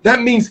mean?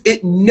 That means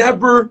it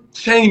never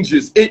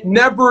changes. It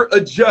never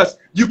adjusts.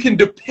 You can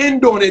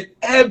depend on it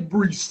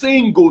every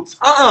single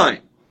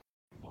time.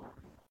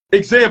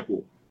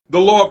 Example, the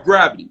law of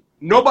gravity.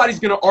 Nobody's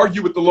going to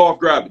argue with the law of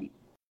gravity.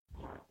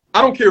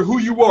 I don't care who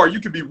you are. You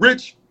could be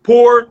rich,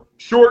 poor,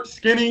 short,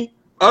 skinny,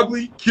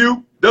 ugly,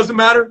 cute, doesn't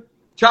matter.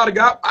 Child of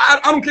God, I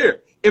don't care.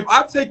 If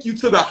I take you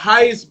to the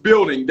highest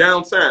building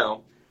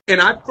downtown and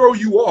I throw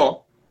you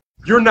off,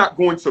 you're not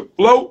going to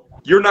float.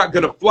 You're not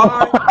going to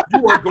fly.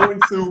 You are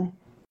going to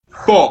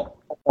fall.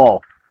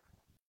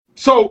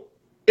 So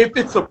if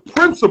it's a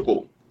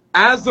principle,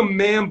 as a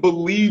man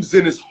believes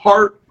in his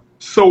heart,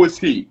 so is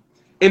he.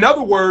 In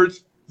other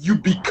words, you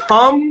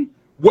become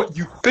what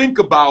you think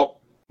about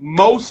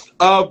most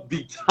of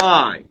the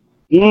time.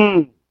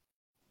 Think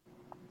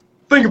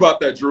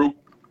about that, Drew.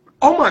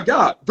 Oh my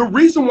God, the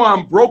reason why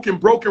I'm broken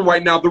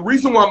right now, the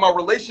reason why my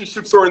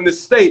relationships are in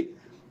this state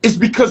is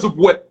because of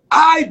what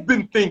I've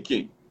been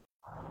thinking.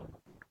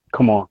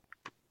 Come on.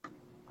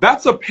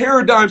 That's a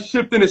paradigm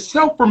shift in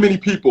itself for many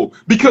people,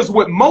 because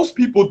what most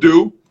people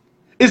do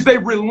is they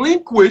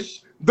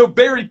relinquish the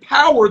very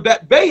power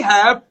that they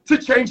have to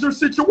change their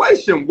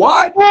situation.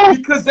 Why?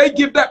 Because they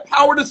give that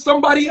power to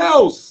somebody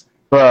else.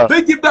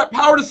 They give that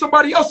power to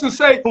somebody else and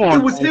say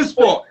it was his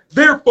fault,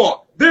 their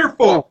fault. Their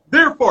fault.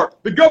 Their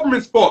fault. The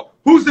government's fault.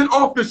 Who's in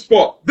office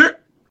fault?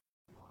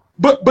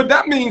 But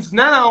that means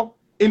now,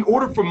 in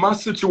order for my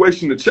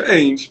situation to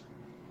change,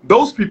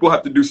 those people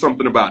have to do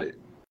something about it.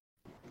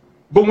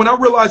 But when I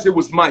realized it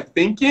was my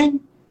thinking,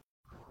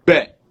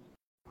 bet.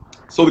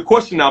 So the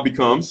question now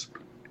becomes,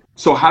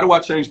 so how do I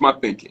change my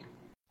thinking?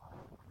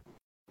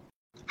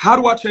 How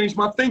do I change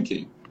my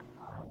thinking?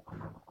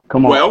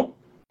 Come on. Well,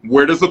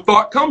 where does a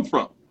thought come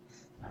from?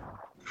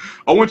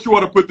 I want you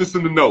all to put this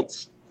in the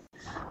notes.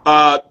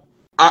 I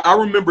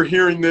remember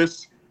hearing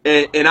this,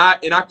 and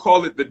I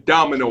call it the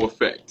domino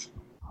effect.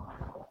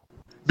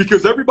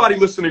 Because everybody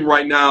listening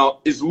right now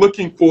is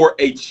looking for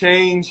a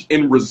change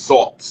in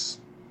results.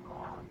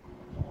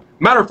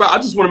 Matter of fact, I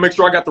just want to make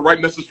sure I got the right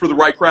message for the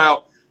right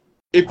crowd.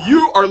 If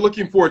you are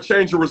looking for a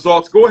change in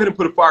results, go ahead and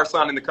put a fire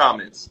sign in the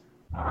comments.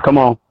 Come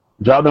on.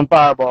 Drop them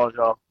fireballs,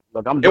 y'all.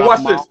 Look, I'm and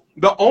watch this.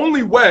 The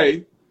only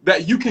way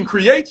that you can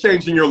create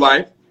change in your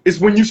life is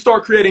when you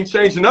start creating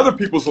change in other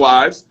people's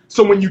lives.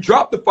 So when you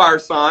drop the fire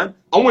sign,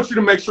 I want you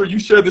to make sure you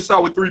share this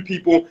out with 3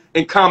 people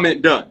and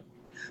comment done.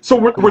 So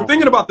we're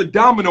thinking about the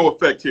domino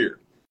effect here.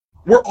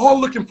 We're all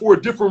looking for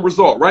a different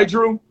result, right,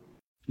 Drew?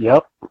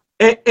 Yep.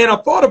 And I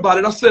thought about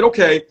it. I said,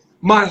 okay,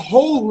 my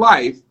whole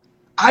life,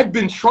 I've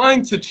been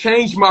trying to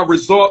change my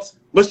results.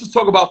 Let's just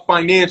talk about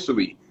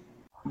financially,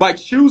 by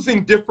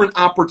choosing different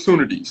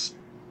opportunities,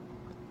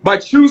 by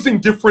choosing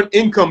different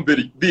income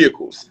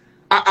vehicles.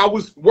 I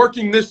was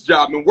working this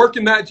job and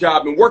working that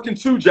job and working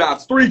 2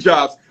 jobs, 3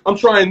 jobs. I'm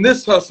trying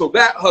this hustle,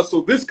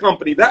 this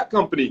company, that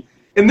company.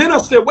 And then I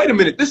said, wait a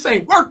minute, this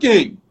ain't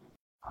working.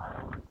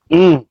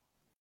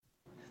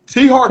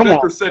 T. Harv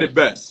Eker said it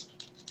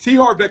best. T.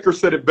 Harv Eker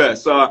said it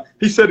best.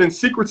 He said in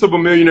Secrets of a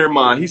Millionaire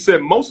Mind, he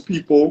said most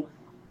people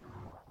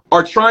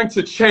are trying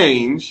to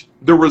change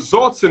the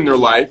results in their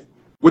life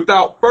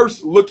without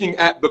first looking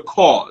at the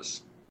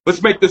cause.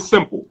 Let's make this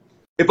simple.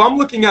 If I'm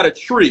looking at a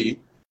tree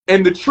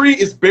and the tree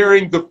is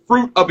bearing the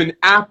fruit of an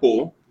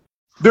apple,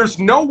 there's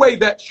no way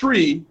that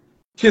tree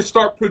can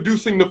start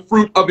producing the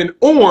fruit of an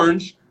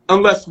orange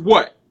unless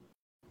what?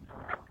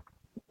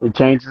 It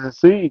changes the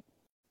seed.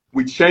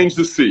 We change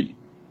the seed.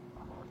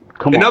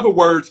 In other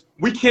words,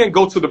 we can't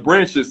go to the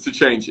branches to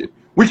change it.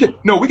 We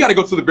got to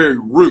go to the very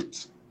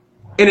roots.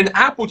 And an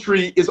apple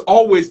tree is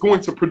always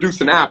going to produce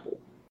an apple.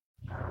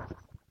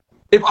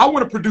 If I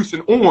want to produce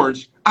an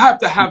orange, I have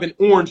to have an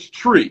orange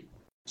tree.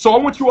 So I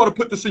want you all to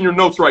put this in your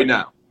notes right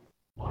now.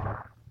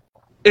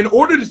 In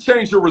order to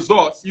change your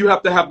results, you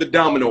have to have the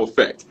domino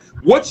effect.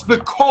 What's the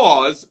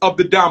cause of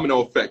the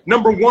domino effect?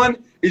 Number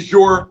 1 is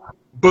your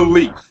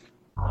belief.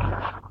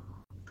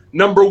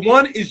 Number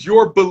 1 is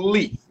your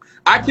belief.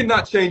 I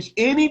cannot change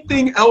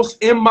anything else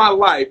in my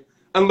life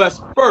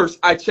unless first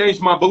I change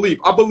my belief.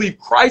 I believe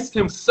Christ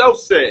himself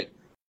said,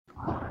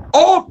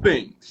 all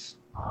things,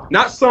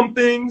 not some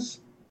things,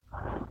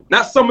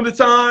 not some of the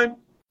time.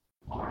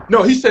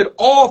 No, he said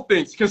all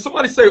things. Can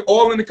somebody say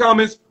all in the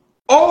comments?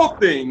 All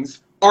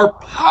things are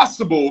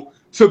possible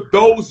to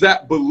those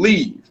that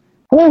believe.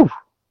 So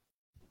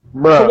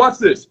watch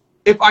this.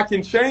 If I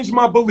can change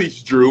my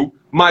beliefs, Drew,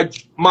 my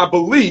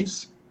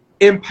beliefs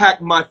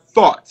impact my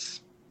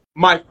thoughts.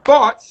 My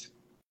thoughts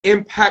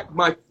impact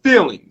my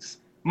feelings.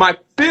 My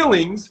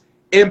feelings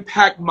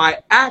impact my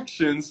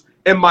actions,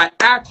 and my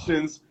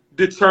actions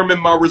determine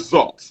my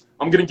results.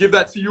 I'm going to give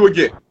that to you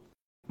again.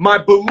 My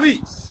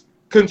beliefs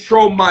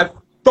control my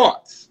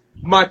thoughts.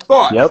 My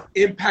thoughts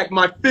impact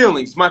my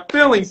feelings. My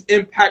feelings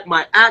impact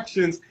my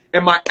actions,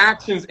 and my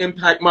actions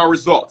impact my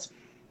results.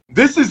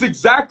 This is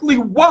exactly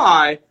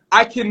why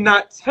I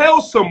cannot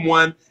tell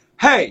someone,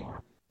 hey,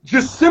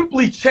 just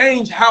simply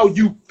change how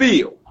you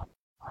feel.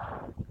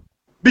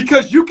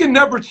 Because you can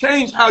never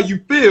change how you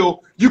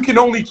feel. You can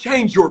only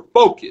change your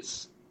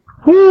focus.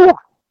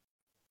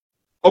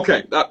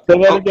 Okay. Say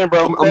that again,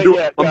 bro.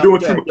 I'm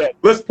doing too much.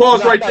 Let's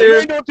pause right there. You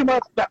ain't doing too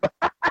much.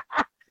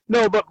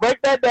 No, but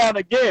break that down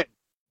again.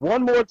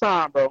 One more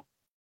time, bro.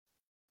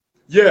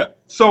 Yeah.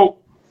 So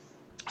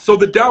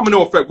the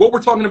domino effect, what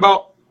we're talking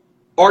about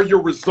are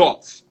your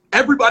results.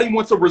 Everybody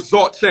wants a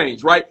result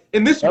change, right?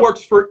 And this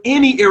works for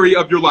any area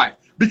of your life,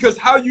 because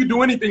how you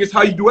do anything is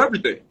how you do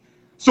everything.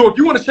 So if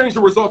you want to change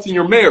the results in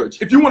your marriage,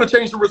 if you want to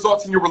change the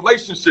results in your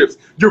relationships,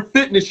 your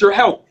fitness, your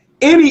health,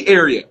 any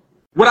area,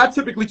 what I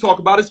typically talk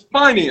about is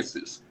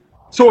finances.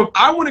 So if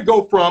I want to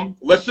go from,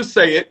 let's just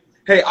say it,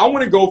 hey, I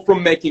want to go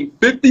from making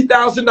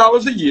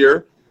 $50,000 a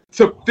year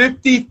to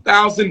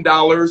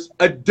 $50,000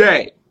 a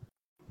day.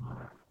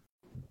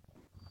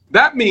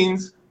 That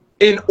means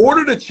in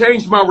order to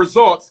change my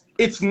results,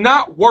 it's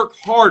not work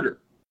harder.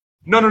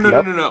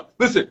 No.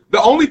 Listen,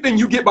 the only thing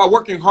you get by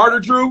working harder,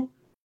 Drew,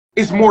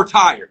 is more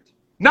tired.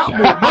 Not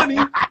more money.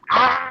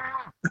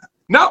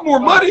 Not more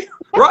money,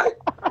 right?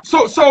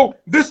 So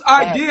this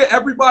idea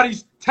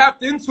everybody's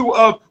tapped into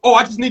of, oh,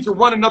 I just need to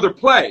run another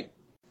play.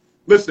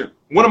 Listen,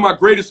 one of my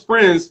greatest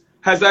friends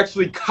has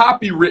actually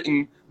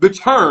copywritten the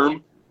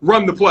term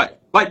run the play.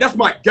 Like, that's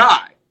my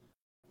guy.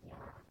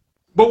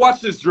 But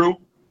watch this, Drew.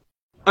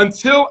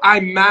 Until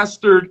I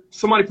mastered,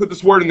 somebody put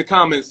this word in the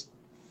comments,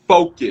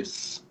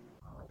 focus.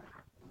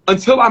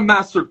 until I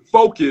mastered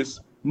focus,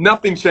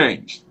 nothing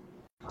changed.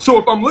 So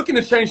if I'm looking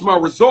to change my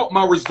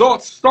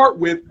results start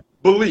with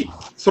belief.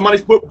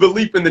 Somebody's put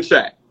belief in the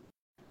chat.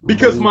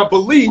 Because my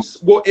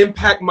beliefs will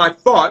impact my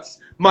thoughts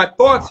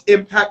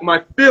impact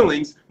my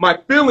feelings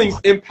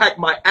impact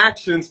my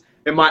actions,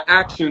 and my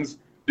actions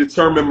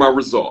determine my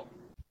result.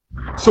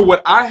 So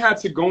what I had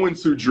to go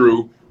into,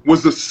 Drew,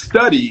 was a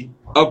study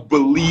of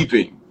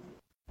believing.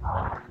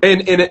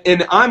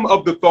 And I'm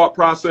of the thought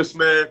process,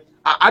 man.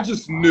 I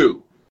just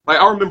knew. Like,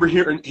 I remember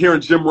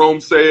hearing Jim Rome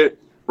say it,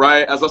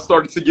 right? As I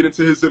started to get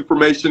into his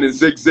information, and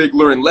Zig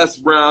Ziglar and Les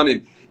Brown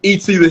and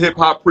E.T. the hip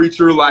hop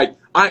preacher. Like,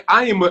 I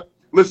am a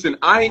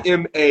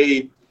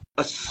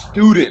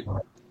student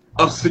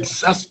of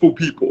successful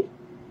people.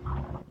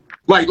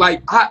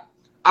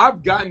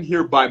 I've gotten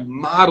here by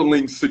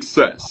modeling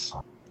success,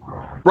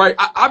 right?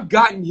 I've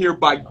gotten here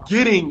by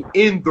getting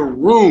in the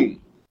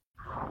room.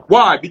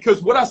 Why?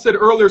 Because what I said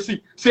earlier,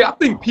 see, I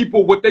think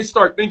people, what they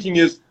start thinking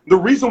is the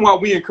reason why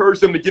we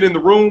encourage them to get in the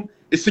room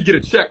is to get a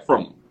check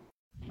from them.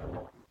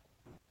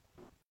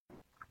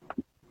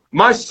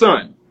 My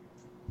son,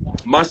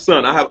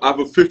 I have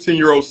a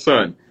 15-year-old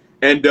son.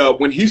 And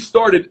when he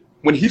started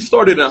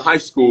in high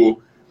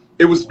school,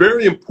 it was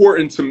very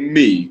important to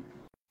me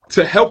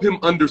to help him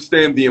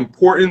understand the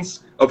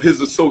importance of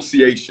his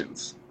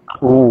associations.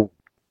 Ooh.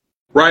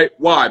 Right?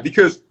 Why?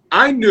 Because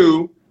I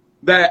knew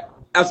that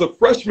as a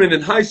freshman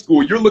in high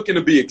school, you're looking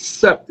to be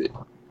accepted.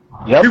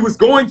 Yep. He was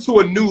going to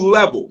a new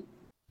level.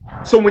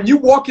 So when you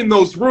walk in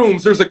those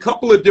rooms, there's a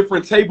couple of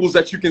different tables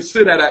that you can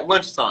sit at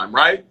lunchtime,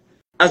 right?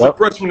 As a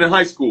freshman in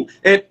high school.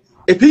 And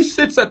if he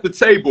sits at the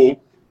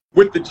table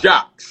with the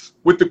jocks,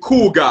 with the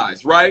cool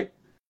guys, right?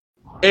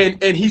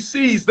 And he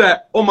sees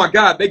that, oh my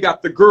God, they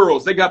got the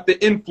girls, they got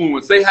the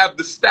influence, they have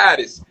the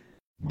status,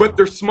 but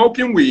they're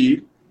smoking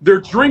weed, they're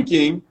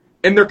drinking,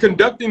 and they're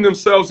conducting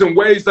themselves in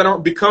ways that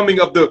aren't becoming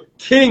of the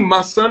king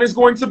my son is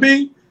going to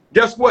be.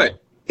 Guess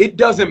what? It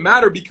doesn't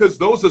matter, because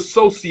those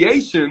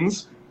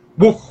associations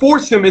will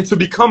force him into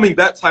becoming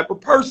that type of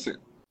person.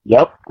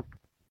 Yep.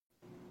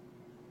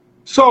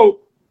 So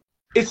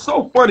it's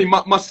so funny.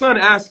 My son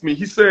asked me,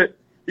 he said,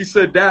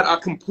 Dad, I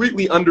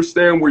completely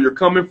understand where you're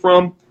coming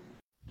from.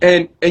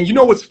 And you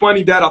know what's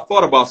funny, Dad? I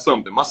thought about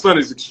something. My son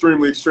is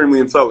extremely, extremely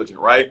intelligent,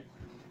 right?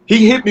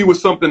 He hit me with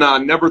something I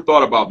never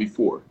thought about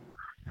before.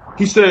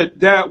 He said,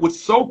 Dad,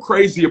 what's so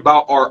crazy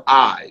about our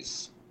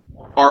eyes?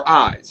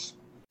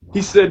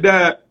 He said,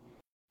 Dad,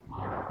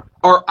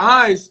 our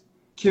eyes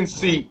can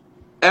see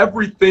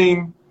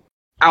everything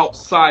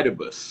outside of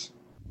us.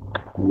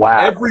 Wow.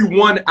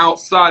 Everyone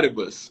outside of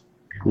us.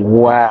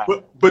 Wow.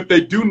 But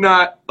they do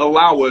not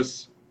allow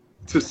us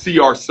to see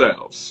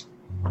ourselves.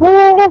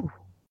 Woo.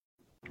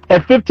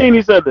 At 15,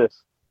 he said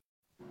this.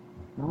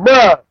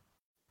 Bruh.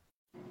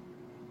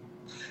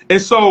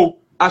 And so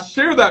I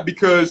share that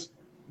because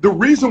the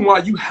reason why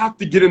you have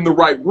to get in the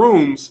right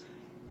rooms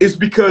is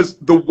because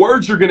the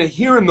words you're going to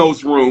hear in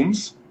those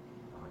rooms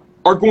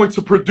are going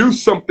to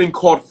produce something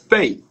called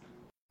faith.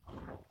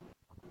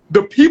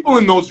 The people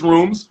in those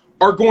rooms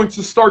are going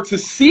to start to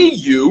see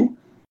you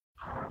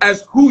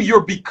as who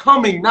you're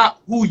becoming,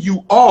 not who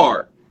you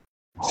are.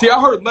 See,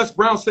 I heard Les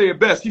Brown say it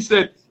best. He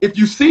said, if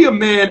you see a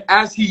man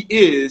as he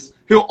is,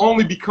 he'll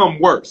only become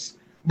worse.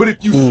 But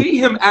if you see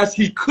him as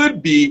he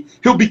could be,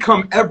 he'll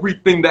become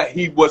everything that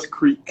he was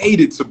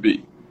created to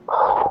be.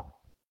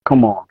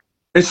 Come on.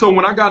 And so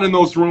when I got in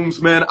those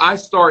rooms, man, I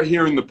started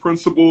hearing the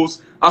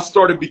principles. I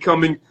started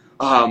becoming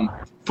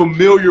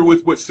familiar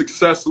with what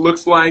success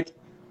looks like.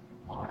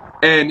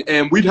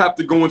 And we'd have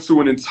to go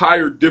into an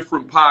entire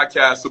different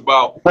podcast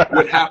about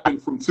what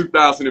happened from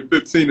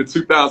 2015 to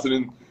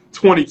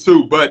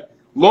 2022. But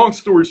long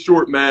story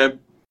short, man,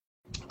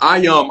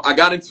 I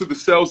got into the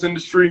sales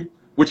industry,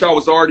 which I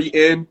was already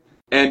in,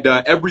 and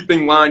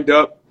everything lined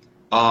up.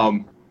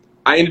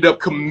 I ended up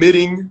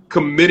committing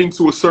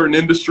to a certain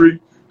industry.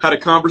 Had a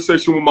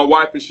conversation with my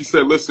wife, and she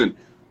said, listen,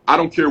 I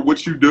don't care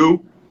what you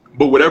do,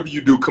 but whatever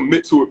you do,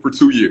 commit to it for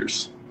 2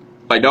 years.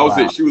 Like, that was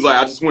it. She was like,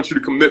 I just want you to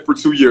commit for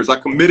 2 years. I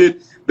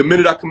committed. The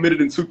minute I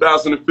committed in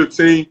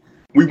 2015,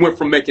 we went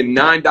from making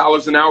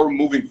 $9 an hour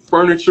moving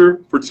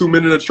furniture for 2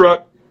 men in a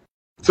truck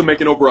to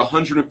making over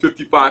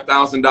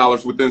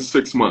 $155,000 within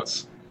 6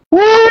 months.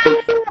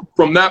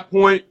 From that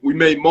point, we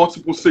made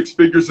multiple six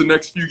figures the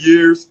next few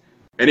years,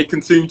 and it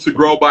continued to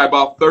grow by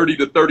about 30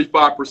 to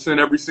 35%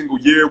 every single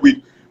year.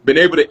 We've been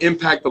able to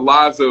impact the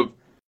lives of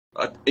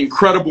an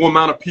incredible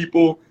amount of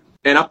people.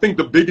 And I think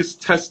the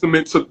biggest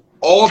testament to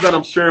all that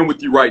I'm sharing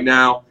with you right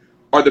now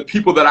are the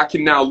people that I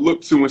can now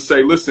look to and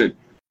say, listen,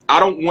 I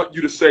don't want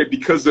you to say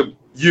because of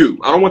you.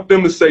 I don't want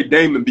them to say,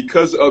 Damon,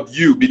 because of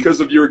you, because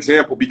of your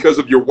example, because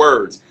of your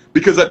words.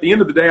 Because at the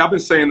end of the day, I've been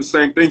saying the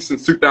same thing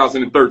since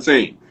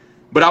 2013.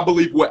 But I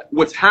believe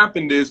what's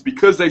happened is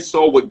because they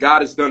saw what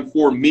God has done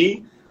for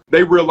me,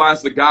 they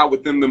realized the God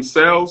within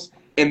themselves,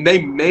 and they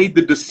made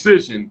the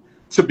decision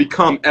to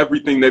become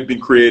everything they've been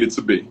created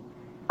to be.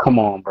 Come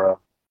on, bro.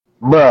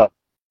 Bro.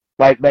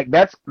 Like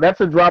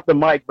that's a drop the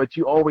mic, but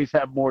you always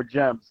have more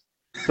gems.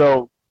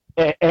 So,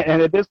 and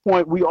at this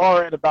point, we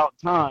are at about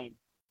time.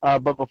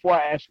 But before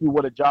I ask you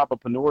what a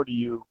Job-E-Preneur to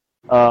you,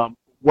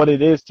 what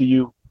it is to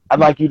you, I'd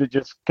like you to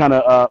just kind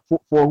of, for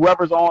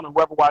whoever's on and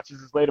whoever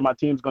watches this later, my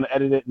team's going to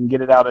edit it and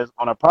get it out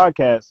on our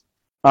podcast.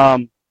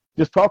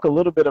 Just talk a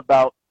little bit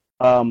about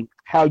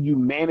how you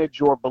manage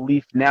your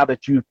belief now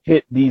that you've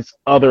hit these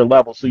other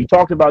levels. So you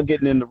talked about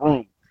getting in the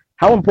room.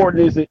 How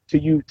important is it to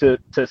you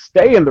to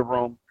stay in the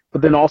room,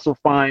 but then also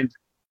find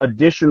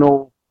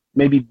additional,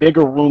 maybe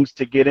bigger rooms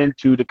to get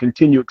into to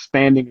continue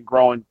expanding and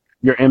growing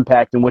your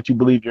impact and what you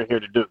believe you're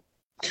here to do?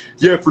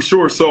 Yeah, for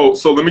sure. So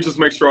let me just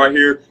make sure I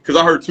hear, because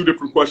I heard two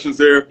different questions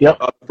there. Yep.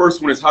 The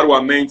first one is, how do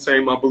I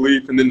maintain my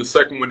belief? And then the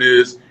second one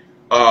is,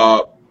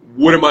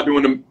 what am I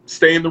doing to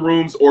stay in the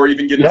rooms or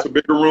even get into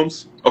bigger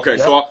rooms? Okay,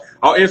 so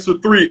I'll answer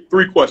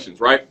three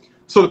questions, right?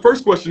 So the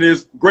first question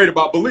is great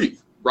about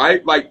belief,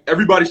 right? Like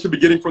everybody should be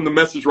getting from the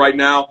message right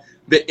now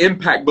the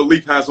impact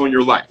belief has on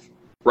your life,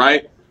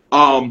 right?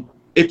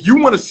 If you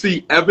want to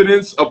see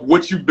evidence of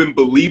what you've been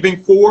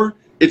believing for,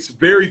 it's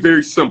very,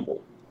 very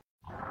simple.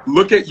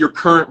 Look at your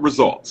current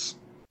results.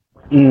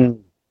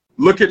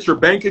 Look at your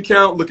bank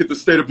account. Look at the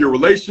state of your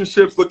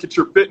relationships. Look at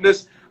your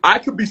fitness. I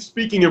could be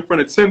speaking in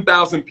front of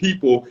 10,000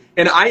 people,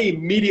 and I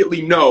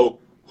immediately know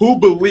who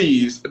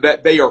believes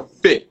that they are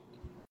fit.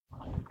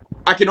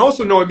 I can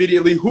also know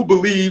immediately who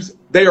believes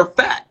they are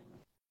fat.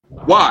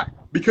 Why?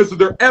 Because of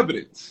their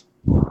evidence.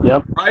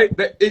 Yep. Right?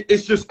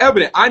 It's just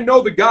evident. I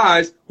know the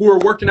guys who are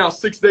working out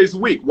 6 days a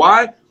week.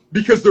 Why?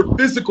 Because their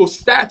physical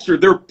stature,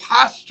 their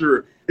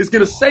posture is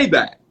going to say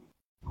that.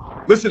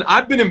 Listen,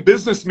 I've been in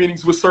business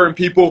meetings with certain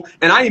people,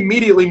 and I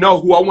immediately know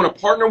who I want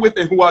to partner with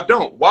and who I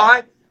don't.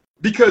 Why?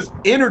 Because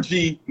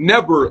energy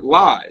never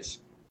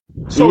lies.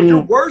 So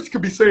your words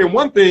could be saying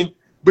one thing,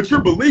 but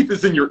your belief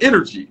is in your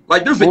energy.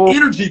 Like there's an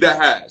energy that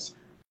has.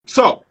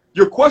 So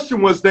your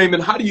question was,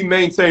 Damon, how do you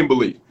maintain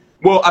belief?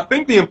 Well, I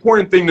think the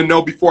important thing to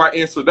know before I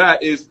answer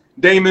that is,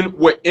 Damon,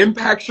 what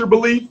impacts your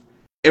belief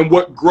and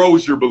what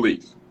grows your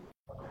belief.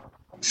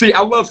 See,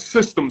 I love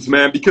systems,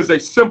 man, because they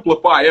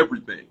simplify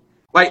everything.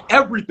 Like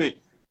everything.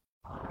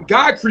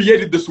 God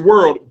created this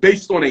world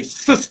based on a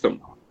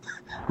system,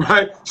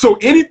 right? So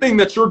anything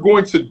that you're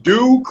going to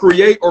do,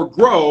 create, or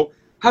grow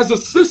has a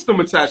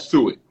system attached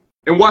to it.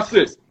 And watch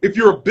this. If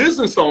you're a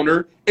business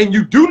owner and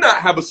you do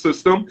not have a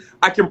system,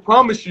 I can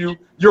promise you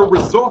your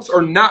results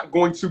are not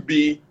going to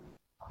be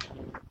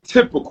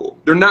typical.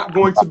 They're not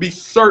going to be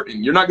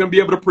certain. You're not going to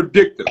be able to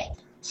predict them.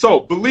 So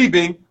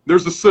believing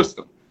there's a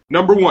system.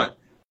 Number one,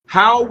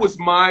 how was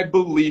my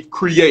belief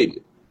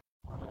created?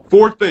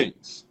 4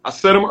 things. I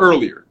said them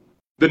earlier.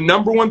 The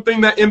number one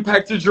thing that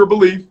impacted your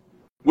belief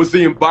was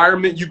the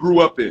environment you grew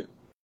up in.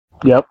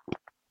 Yep.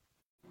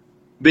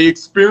 The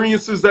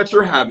experiences that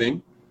you're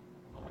having,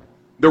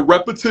 the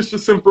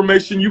repetitious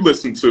information you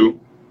listen to,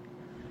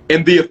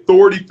 and the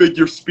authority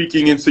figure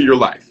speaking into your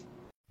life.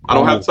 I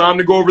don't have time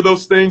to go over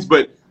those things,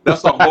 but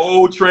that's a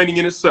whole training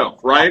in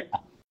itself, right?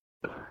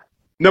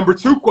 Number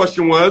 2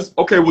 question was,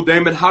 okay, well,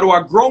 Damon, how do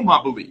I grow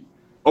my belief?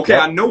 Okay,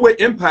 I know what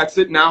impacts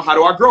it. Now, how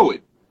do I grow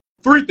it?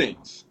 3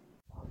 things: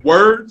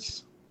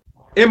 words,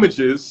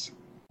 images,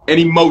 and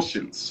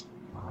emotions.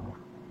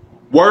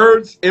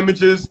 Words,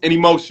 images, and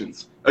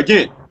emotions.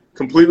 Again,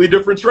 completely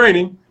different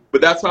training, but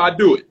that's how I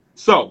do it.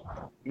 So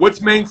what's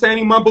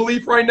maintaining my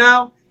belief right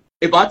now?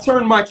 If I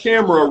turn my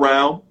camera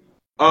around,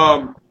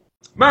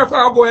 matter of fact,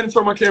 I'll go ahead and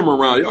turn my camera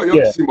around. Y'all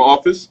can see my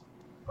office.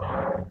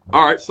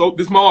 All right, so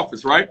this is my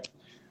office, right?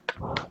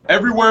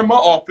 Everywhere in my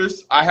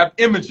office, I have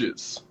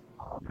images,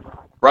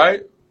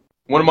 right?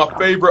 One of my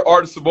favorite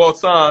artists of all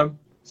time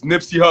is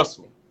Nipsey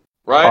Hussle,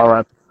 right? All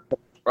right.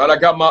 Right, I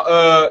got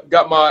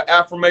my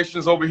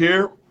affirmations over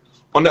here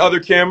on the other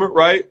camera,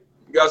 right?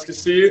 You guys can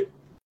see it.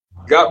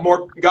 Got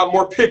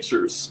more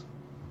pictures,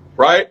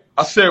 right?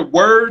 I said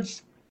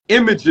words,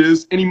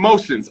 images, and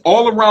emotions.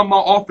 All around my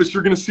office,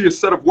 you're gonna see a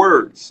set of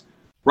words,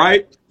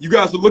 right? You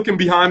guys are looking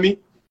behind me.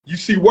 You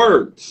see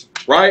words,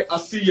 right? I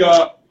see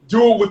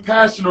do it with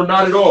passion or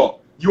not at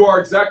all. You are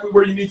exactly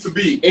where you need to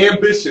be.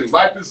 Ambition,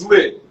 life is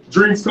lit.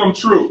 Dreams come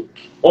true.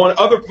 On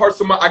other parts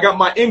of I got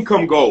my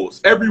income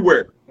goals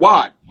everywhere.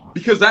 Why?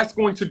 Because that's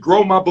going to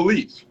grow my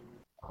belief.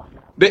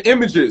 The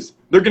images,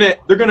 they're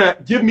gonna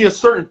give me a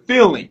certain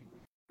feeling,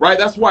 right?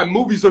 That's why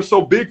movies are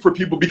so big for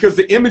people, because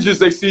the images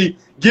they see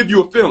give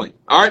you a feeling.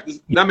 All right,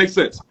 that makes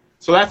sense.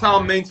 So that's how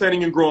I'm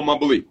maintaining and growing my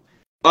belief.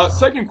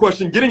 Second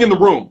question, getting in the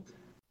room,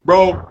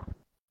 bro.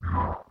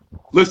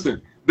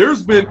 Listen,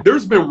 there's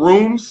been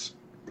rooms,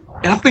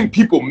 and I think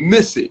people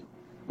miss it,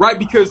 right?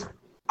 Because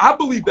I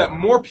believe that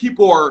more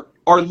people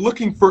are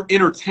looking for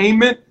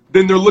entertainment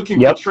than they're looking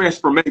for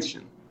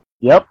transformation.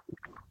 Yep.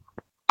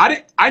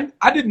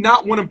 I did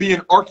not want to be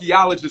an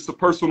archaeologist of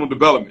personal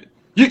development.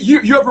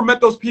 You ever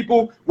met those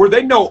people where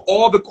they know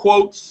all the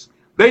quotes,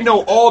 they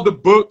know all the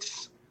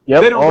books,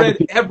 they don't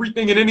read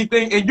everything and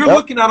anything, and you're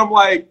looking at them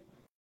like,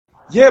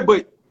 yeah,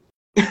 but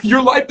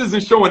your life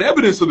isn't showing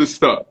evidence of this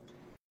stuff.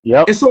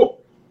 Yep. And so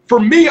for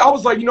me, I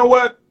was like, you know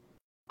what?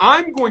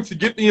 I'm going to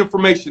get the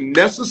information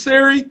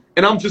necessary,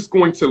 and I'm just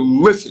going to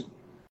listen.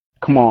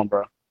 Come on,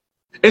 bro.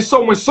 And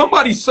so when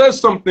somebody says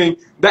something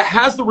that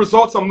has the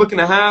results I'm looking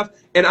to have,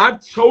 and I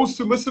chose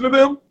to listen to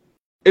them,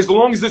 as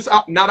long as it's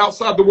not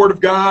outside the word of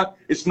God,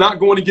 it's not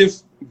going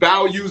against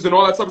values and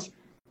all that stuff.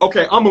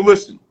 Okay, I'm going to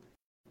listen.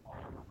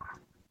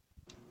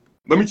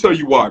 Let me tell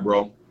you why,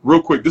 bro.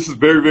 Real quick. This is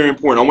very, very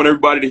important. I want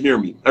everybody to hear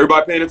me.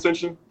 Everybody paying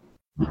attention?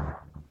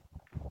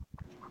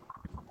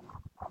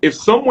 If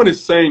someone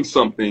is saying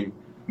something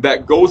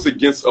that goes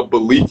against a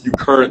belief you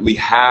currently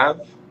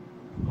have,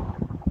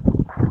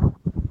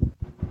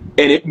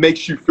 and it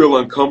makes you feel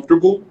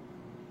uncomfortable,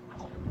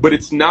 but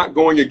it's not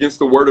going against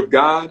the word of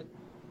God,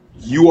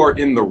 you are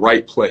in the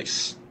right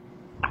place.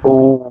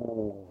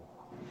 Oh.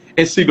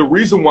 And see, the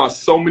reason why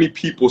so many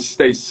people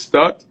stay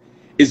stuck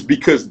is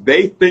because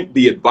they think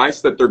the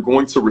advice that they're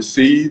going to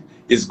receive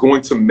is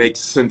going to make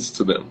sense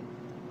to them.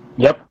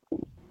 Yep.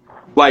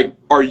 Like,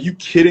 are you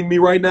kidding me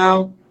right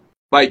now?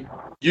 Like,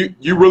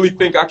 you really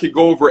think I could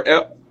go over,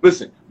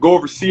 go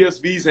over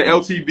CSVs and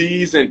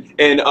LTVs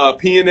and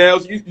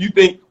P&Ls? You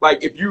think,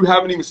 like, if you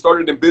haven't even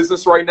started in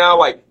business right now,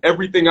 like,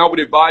 everything I would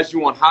advise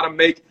you on how to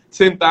make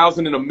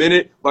 10,000 in a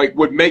minute, like,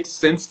 would make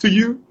sense to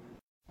you?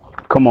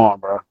 Come on,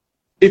 bro.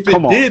 If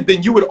it did,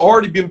 then you would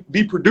already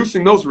be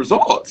producing those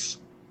results.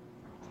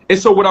 And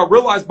so what I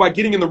realized by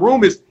getting in the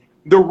room is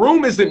the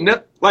room isn't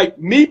like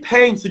me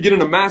paying to get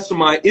in a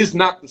mastermind is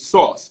not the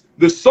sauce.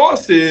 The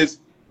sauce is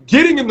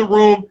getting in the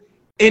room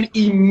and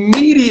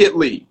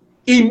immediately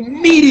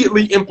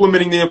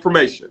implementing the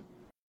information.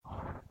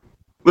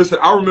 Listen,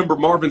 I remember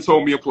Marvin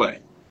told me a play.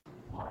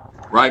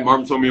 Right?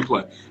 Marvin told me a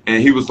play.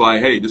 And he was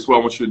like, hey, this is what I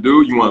want you to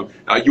do. You want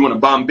to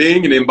bomb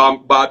bing and then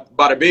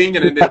bada bing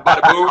and then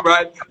bada boom,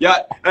 right?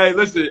 Yeah. Hey,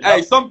 listen,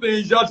 hey, some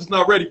things y'all just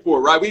not ready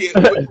for, right?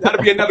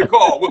 That'll be another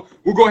call.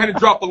 We'll go ahead and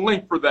drop a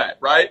link for that,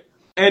 right?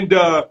 And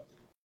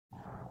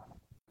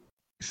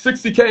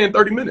 $60K in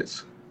 30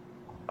 minutes.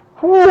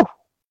 Whew.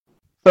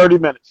 30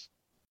 minutes.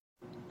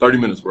 30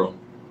 minutes, bro.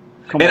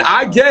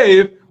 I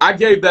gave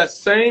that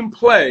same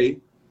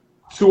play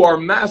to our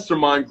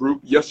mastermind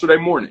group yesterday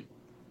morning.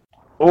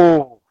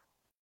 Oh,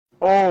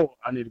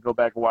 I need to go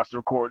back and watch the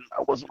recording.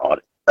 I wasn't on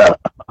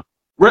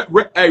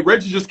it. Hey,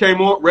 Reggie just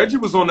came on. Reggie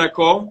was on that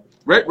call.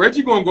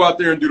 Reggie going to go out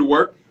there and do the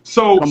work.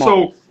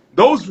 So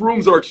those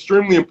rooms are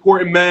extremely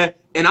important, man.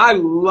 And I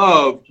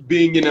love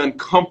being in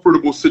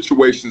uncomfortable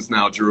situations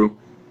now, Drew.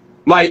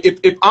 Like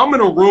if I'm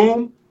in a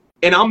room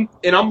and I'm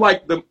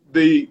like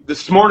the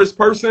smartest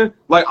person,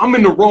 like I'm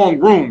in the wrong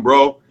room,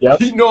 bro.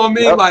 Yep. You know what I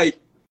mean? Yep. Like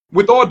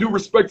with all due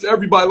respect to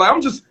everybody, like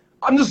I'm just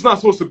not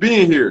supposed to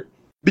be in here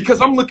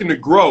because I'm looking to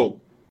grow.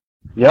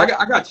 Yeah.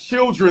 I got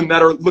children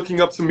that are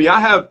looking up to me. I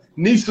have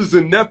nieces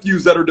and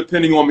nephews that are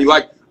depending on me.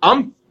 Like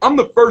I'm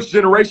the first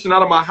generation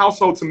out of my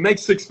household to make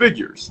six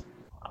figures.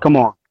 Come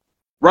on.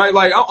 Right?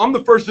 Like I'm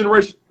the first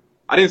generation.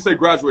 I didn't say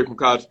graduate from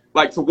college,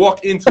 like to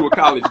walk into a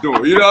college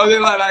dorm. You know what I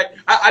mean? Like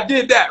I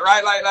did that,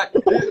 right?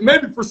 Like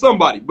maybe for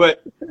somebody,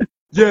 but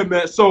yeah,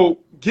 man. So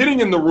getting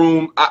in the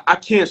room, I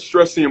can't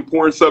stress the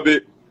importance of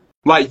it.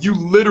 Like you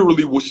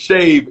literally will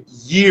shave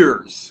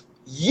years.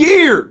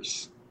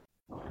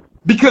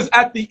 Because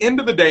at the end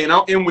of the day, and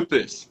I'll end with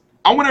this,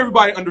 I want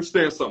everybody to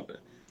understand something.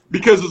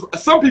 Because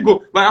some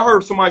people, like I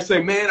heard somebody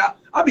say, man,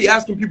 I'll be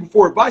asking people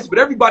for advice, but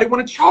everybody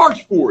want to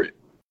charge for it.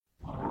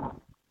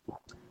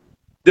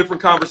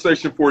 Different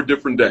conversation for a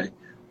different day.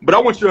 But I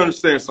want you to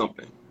understand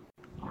something.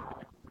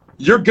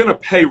 You're going to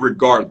pay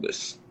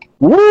regardless.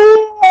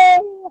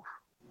 Woo!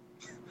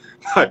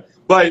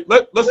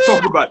 Let's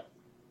talk about it.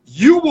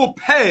 You will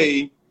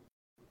pay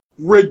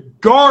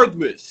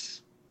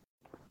regardless.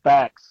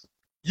 Facts.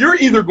 You're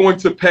either going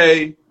to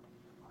pay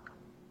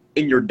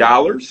in your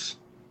dollars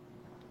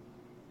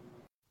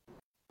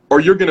or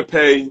you're going to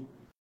pay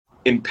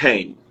in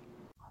pain.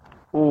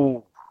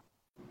 Ooh.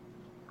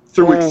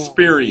 Through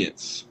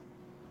experience.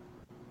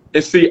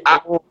 And see, I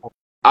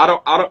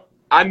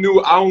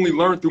knew I only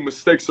learned through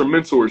mistakes or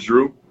mentors,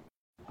 Drew.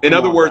 In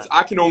other words,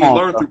 I can only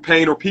learn through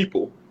pain or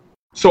people.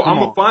 So I'm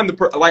gonna find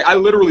I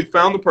literally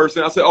found the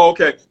person. I said, oh,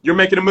 okay, you're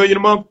making $1 million a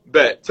month?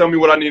 Bet. Tell me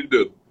what I need to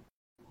do.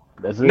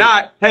 That's it.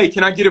 Not, hey,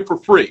 can I get it for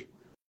free?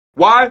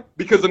 Why?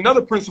 Because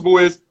another principle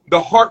is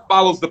the heart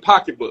follows the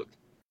pocketbook.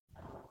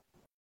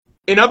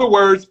 In other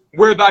words,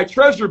 where thy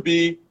treasure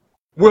be,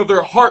 will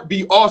their heart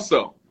be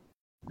also.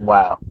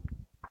 Wow.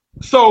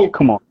 So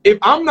come on. If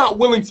I'm not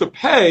willing to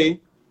pay,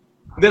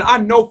 then I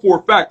know for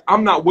a fact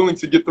I'm not willing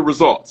to get the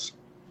results.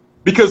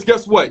 Because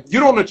guess what? You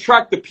don't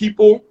attract the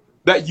people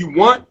that you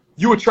want.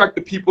 You attract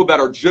the people that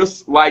are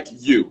just like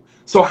you.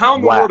 So how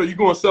in the world are you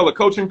going to sell a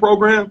coaching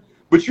program,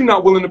 but you're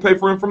not willing to pay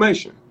for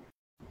information?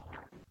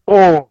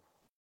 Oh,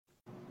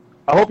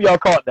 I hope y'all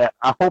caught that.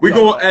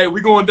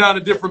 We're going down a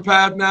different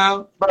path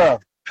now. Bro.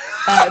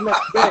 Look,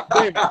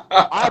 Dave,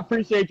 I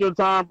appreciate your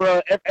time,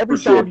 bro. Every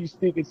time you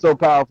speak, it's so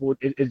powerful.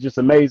 It's just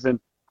amazing.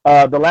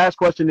 The last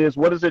question is,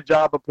 what is a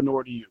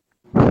Job-E-Preneur to you?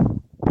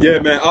 Yeah,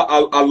 man,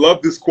 I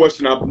love this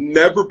question. I've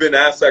never been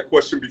asked that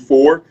question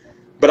before,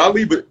 but I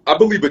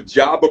believe a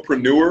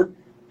Job-E-Preneur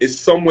is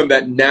someone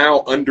that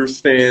now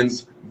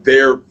understands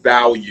their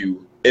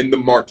value in the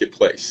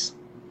marketplace.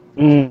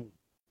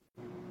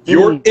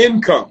 Your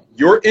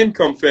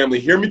income, family,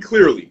 hear me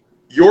clearly.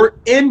 Your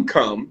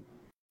income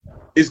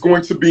is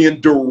going to be in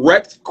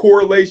direct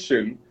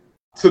correlation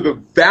to the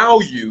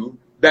value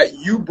that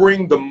you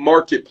bring the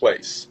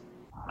marketplace.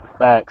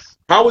 Facts.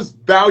 How is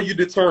value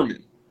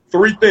determined?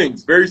 3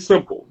 things, very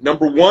simple.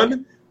 Number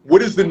 1,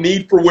 what is the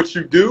need for what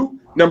you do?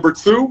 Number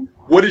 2,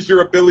 what is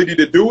your ability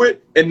to do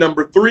it? And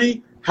number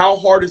 3, how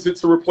hard is it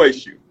to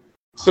replace you?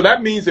 So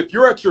that means if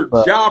you're at your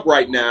job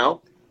right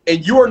now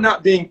and you are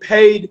not being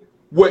paid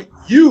what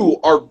you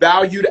are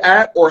valued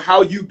at or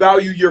how you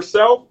value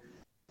yourself,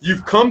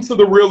 you've come to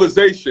the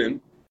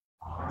realization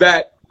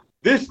that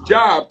this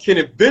job can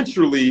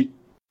eventually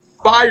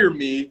fire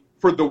me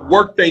for the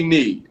work they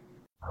need.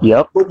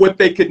 Yep. But what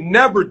they could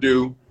never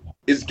do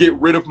is get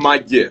rid of my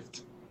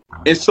gift.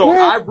 And so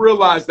I've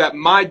realized that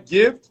my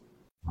gift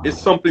is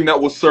something that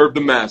will serve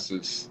the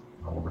masses.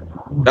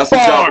 That's a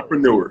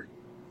Job-E-Preneur.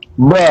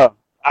 Bruh,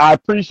 I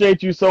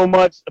appreciate you so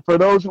much. For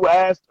those who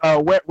asked,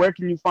 where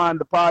can you find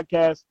the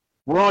podcast?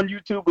 We're on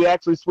YouTube. We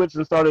actually switched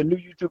and started a new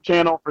YouTube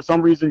channel. For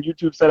some reason,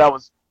 YouTube said I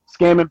was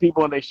scamming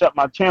people and they shut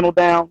my channel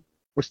down.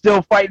 We're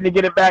still fighting to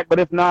get it back, but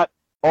if not,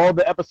 all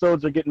the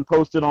episodes are getting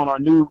posted on our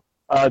new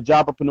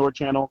Job-E-Preneur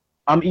channel.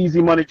 I'm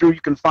Easy Money Drew.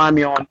 You can find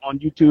me on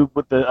YouTube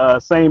with the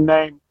same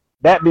name.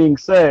 That being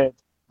said,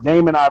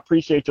 Damon, I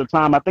appreciate your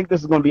time. I think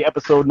this is going to be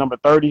episode number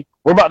 30.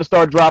 We're about to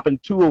start dropping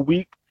 2 a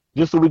week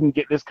just so we can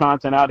get this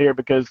content out here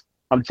because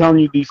I'm telling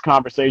you, these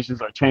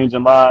conversations are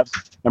changing lives.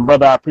 And,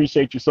 brother, I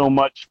appreciate you so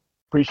much.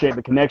 Appreciate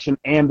the connection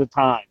and the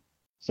time.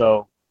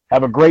 So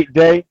have a great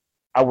day.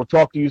 I will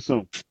talk to you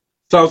soon.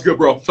 Sounds good,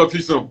 bro. Talk to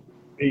you soon.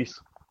 Peace.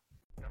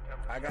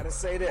 I got to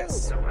say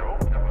this.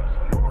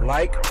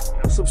 Like,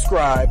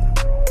 subscribe,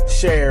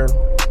 share,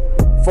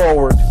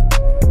 forward,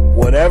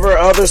 whatever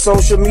other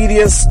social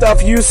media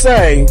stuff you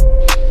say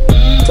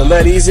to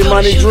let Easy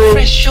Money Drew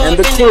and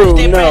the crew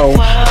know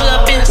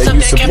that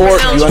you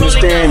support, you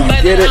understand,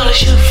 you get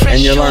it,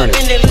 and you learn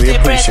it. We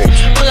appreciate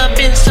you.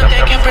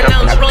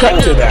 Now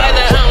cut to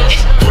that.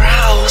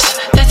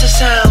 That's a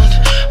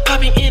sound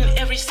popping in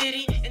every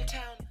city and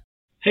town.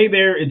 Hey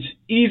there, it's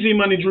Easy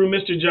Money Drew,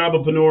 Mr.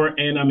 Job-E-Preneur,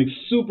 and I'm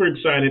super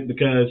excited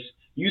because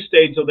you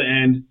stayed till the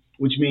end,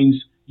 which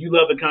means you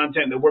love the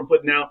content that we're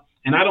putting out,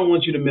 and I don't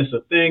want you to miss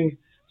a thing.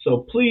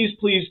 So please,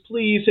 please,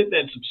 please hit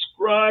that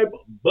subscribe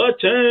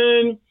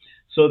button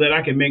so that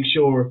I can make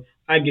sure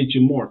I get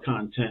you more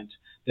content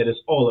that is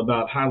all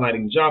about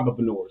highlighting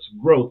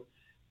Job-E-Preneurs, growth,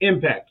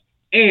 impact,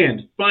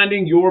 and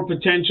finding your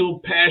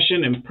potential,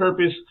 passion, and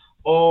purpose,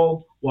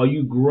 all while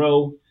you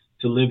grow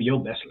to live your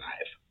best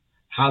life.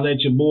 Holla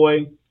at your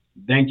boy.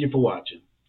 Thank you for watching.